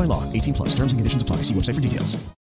 Void where prohibited by law. 18+. Terms and conditions apply. See website for details.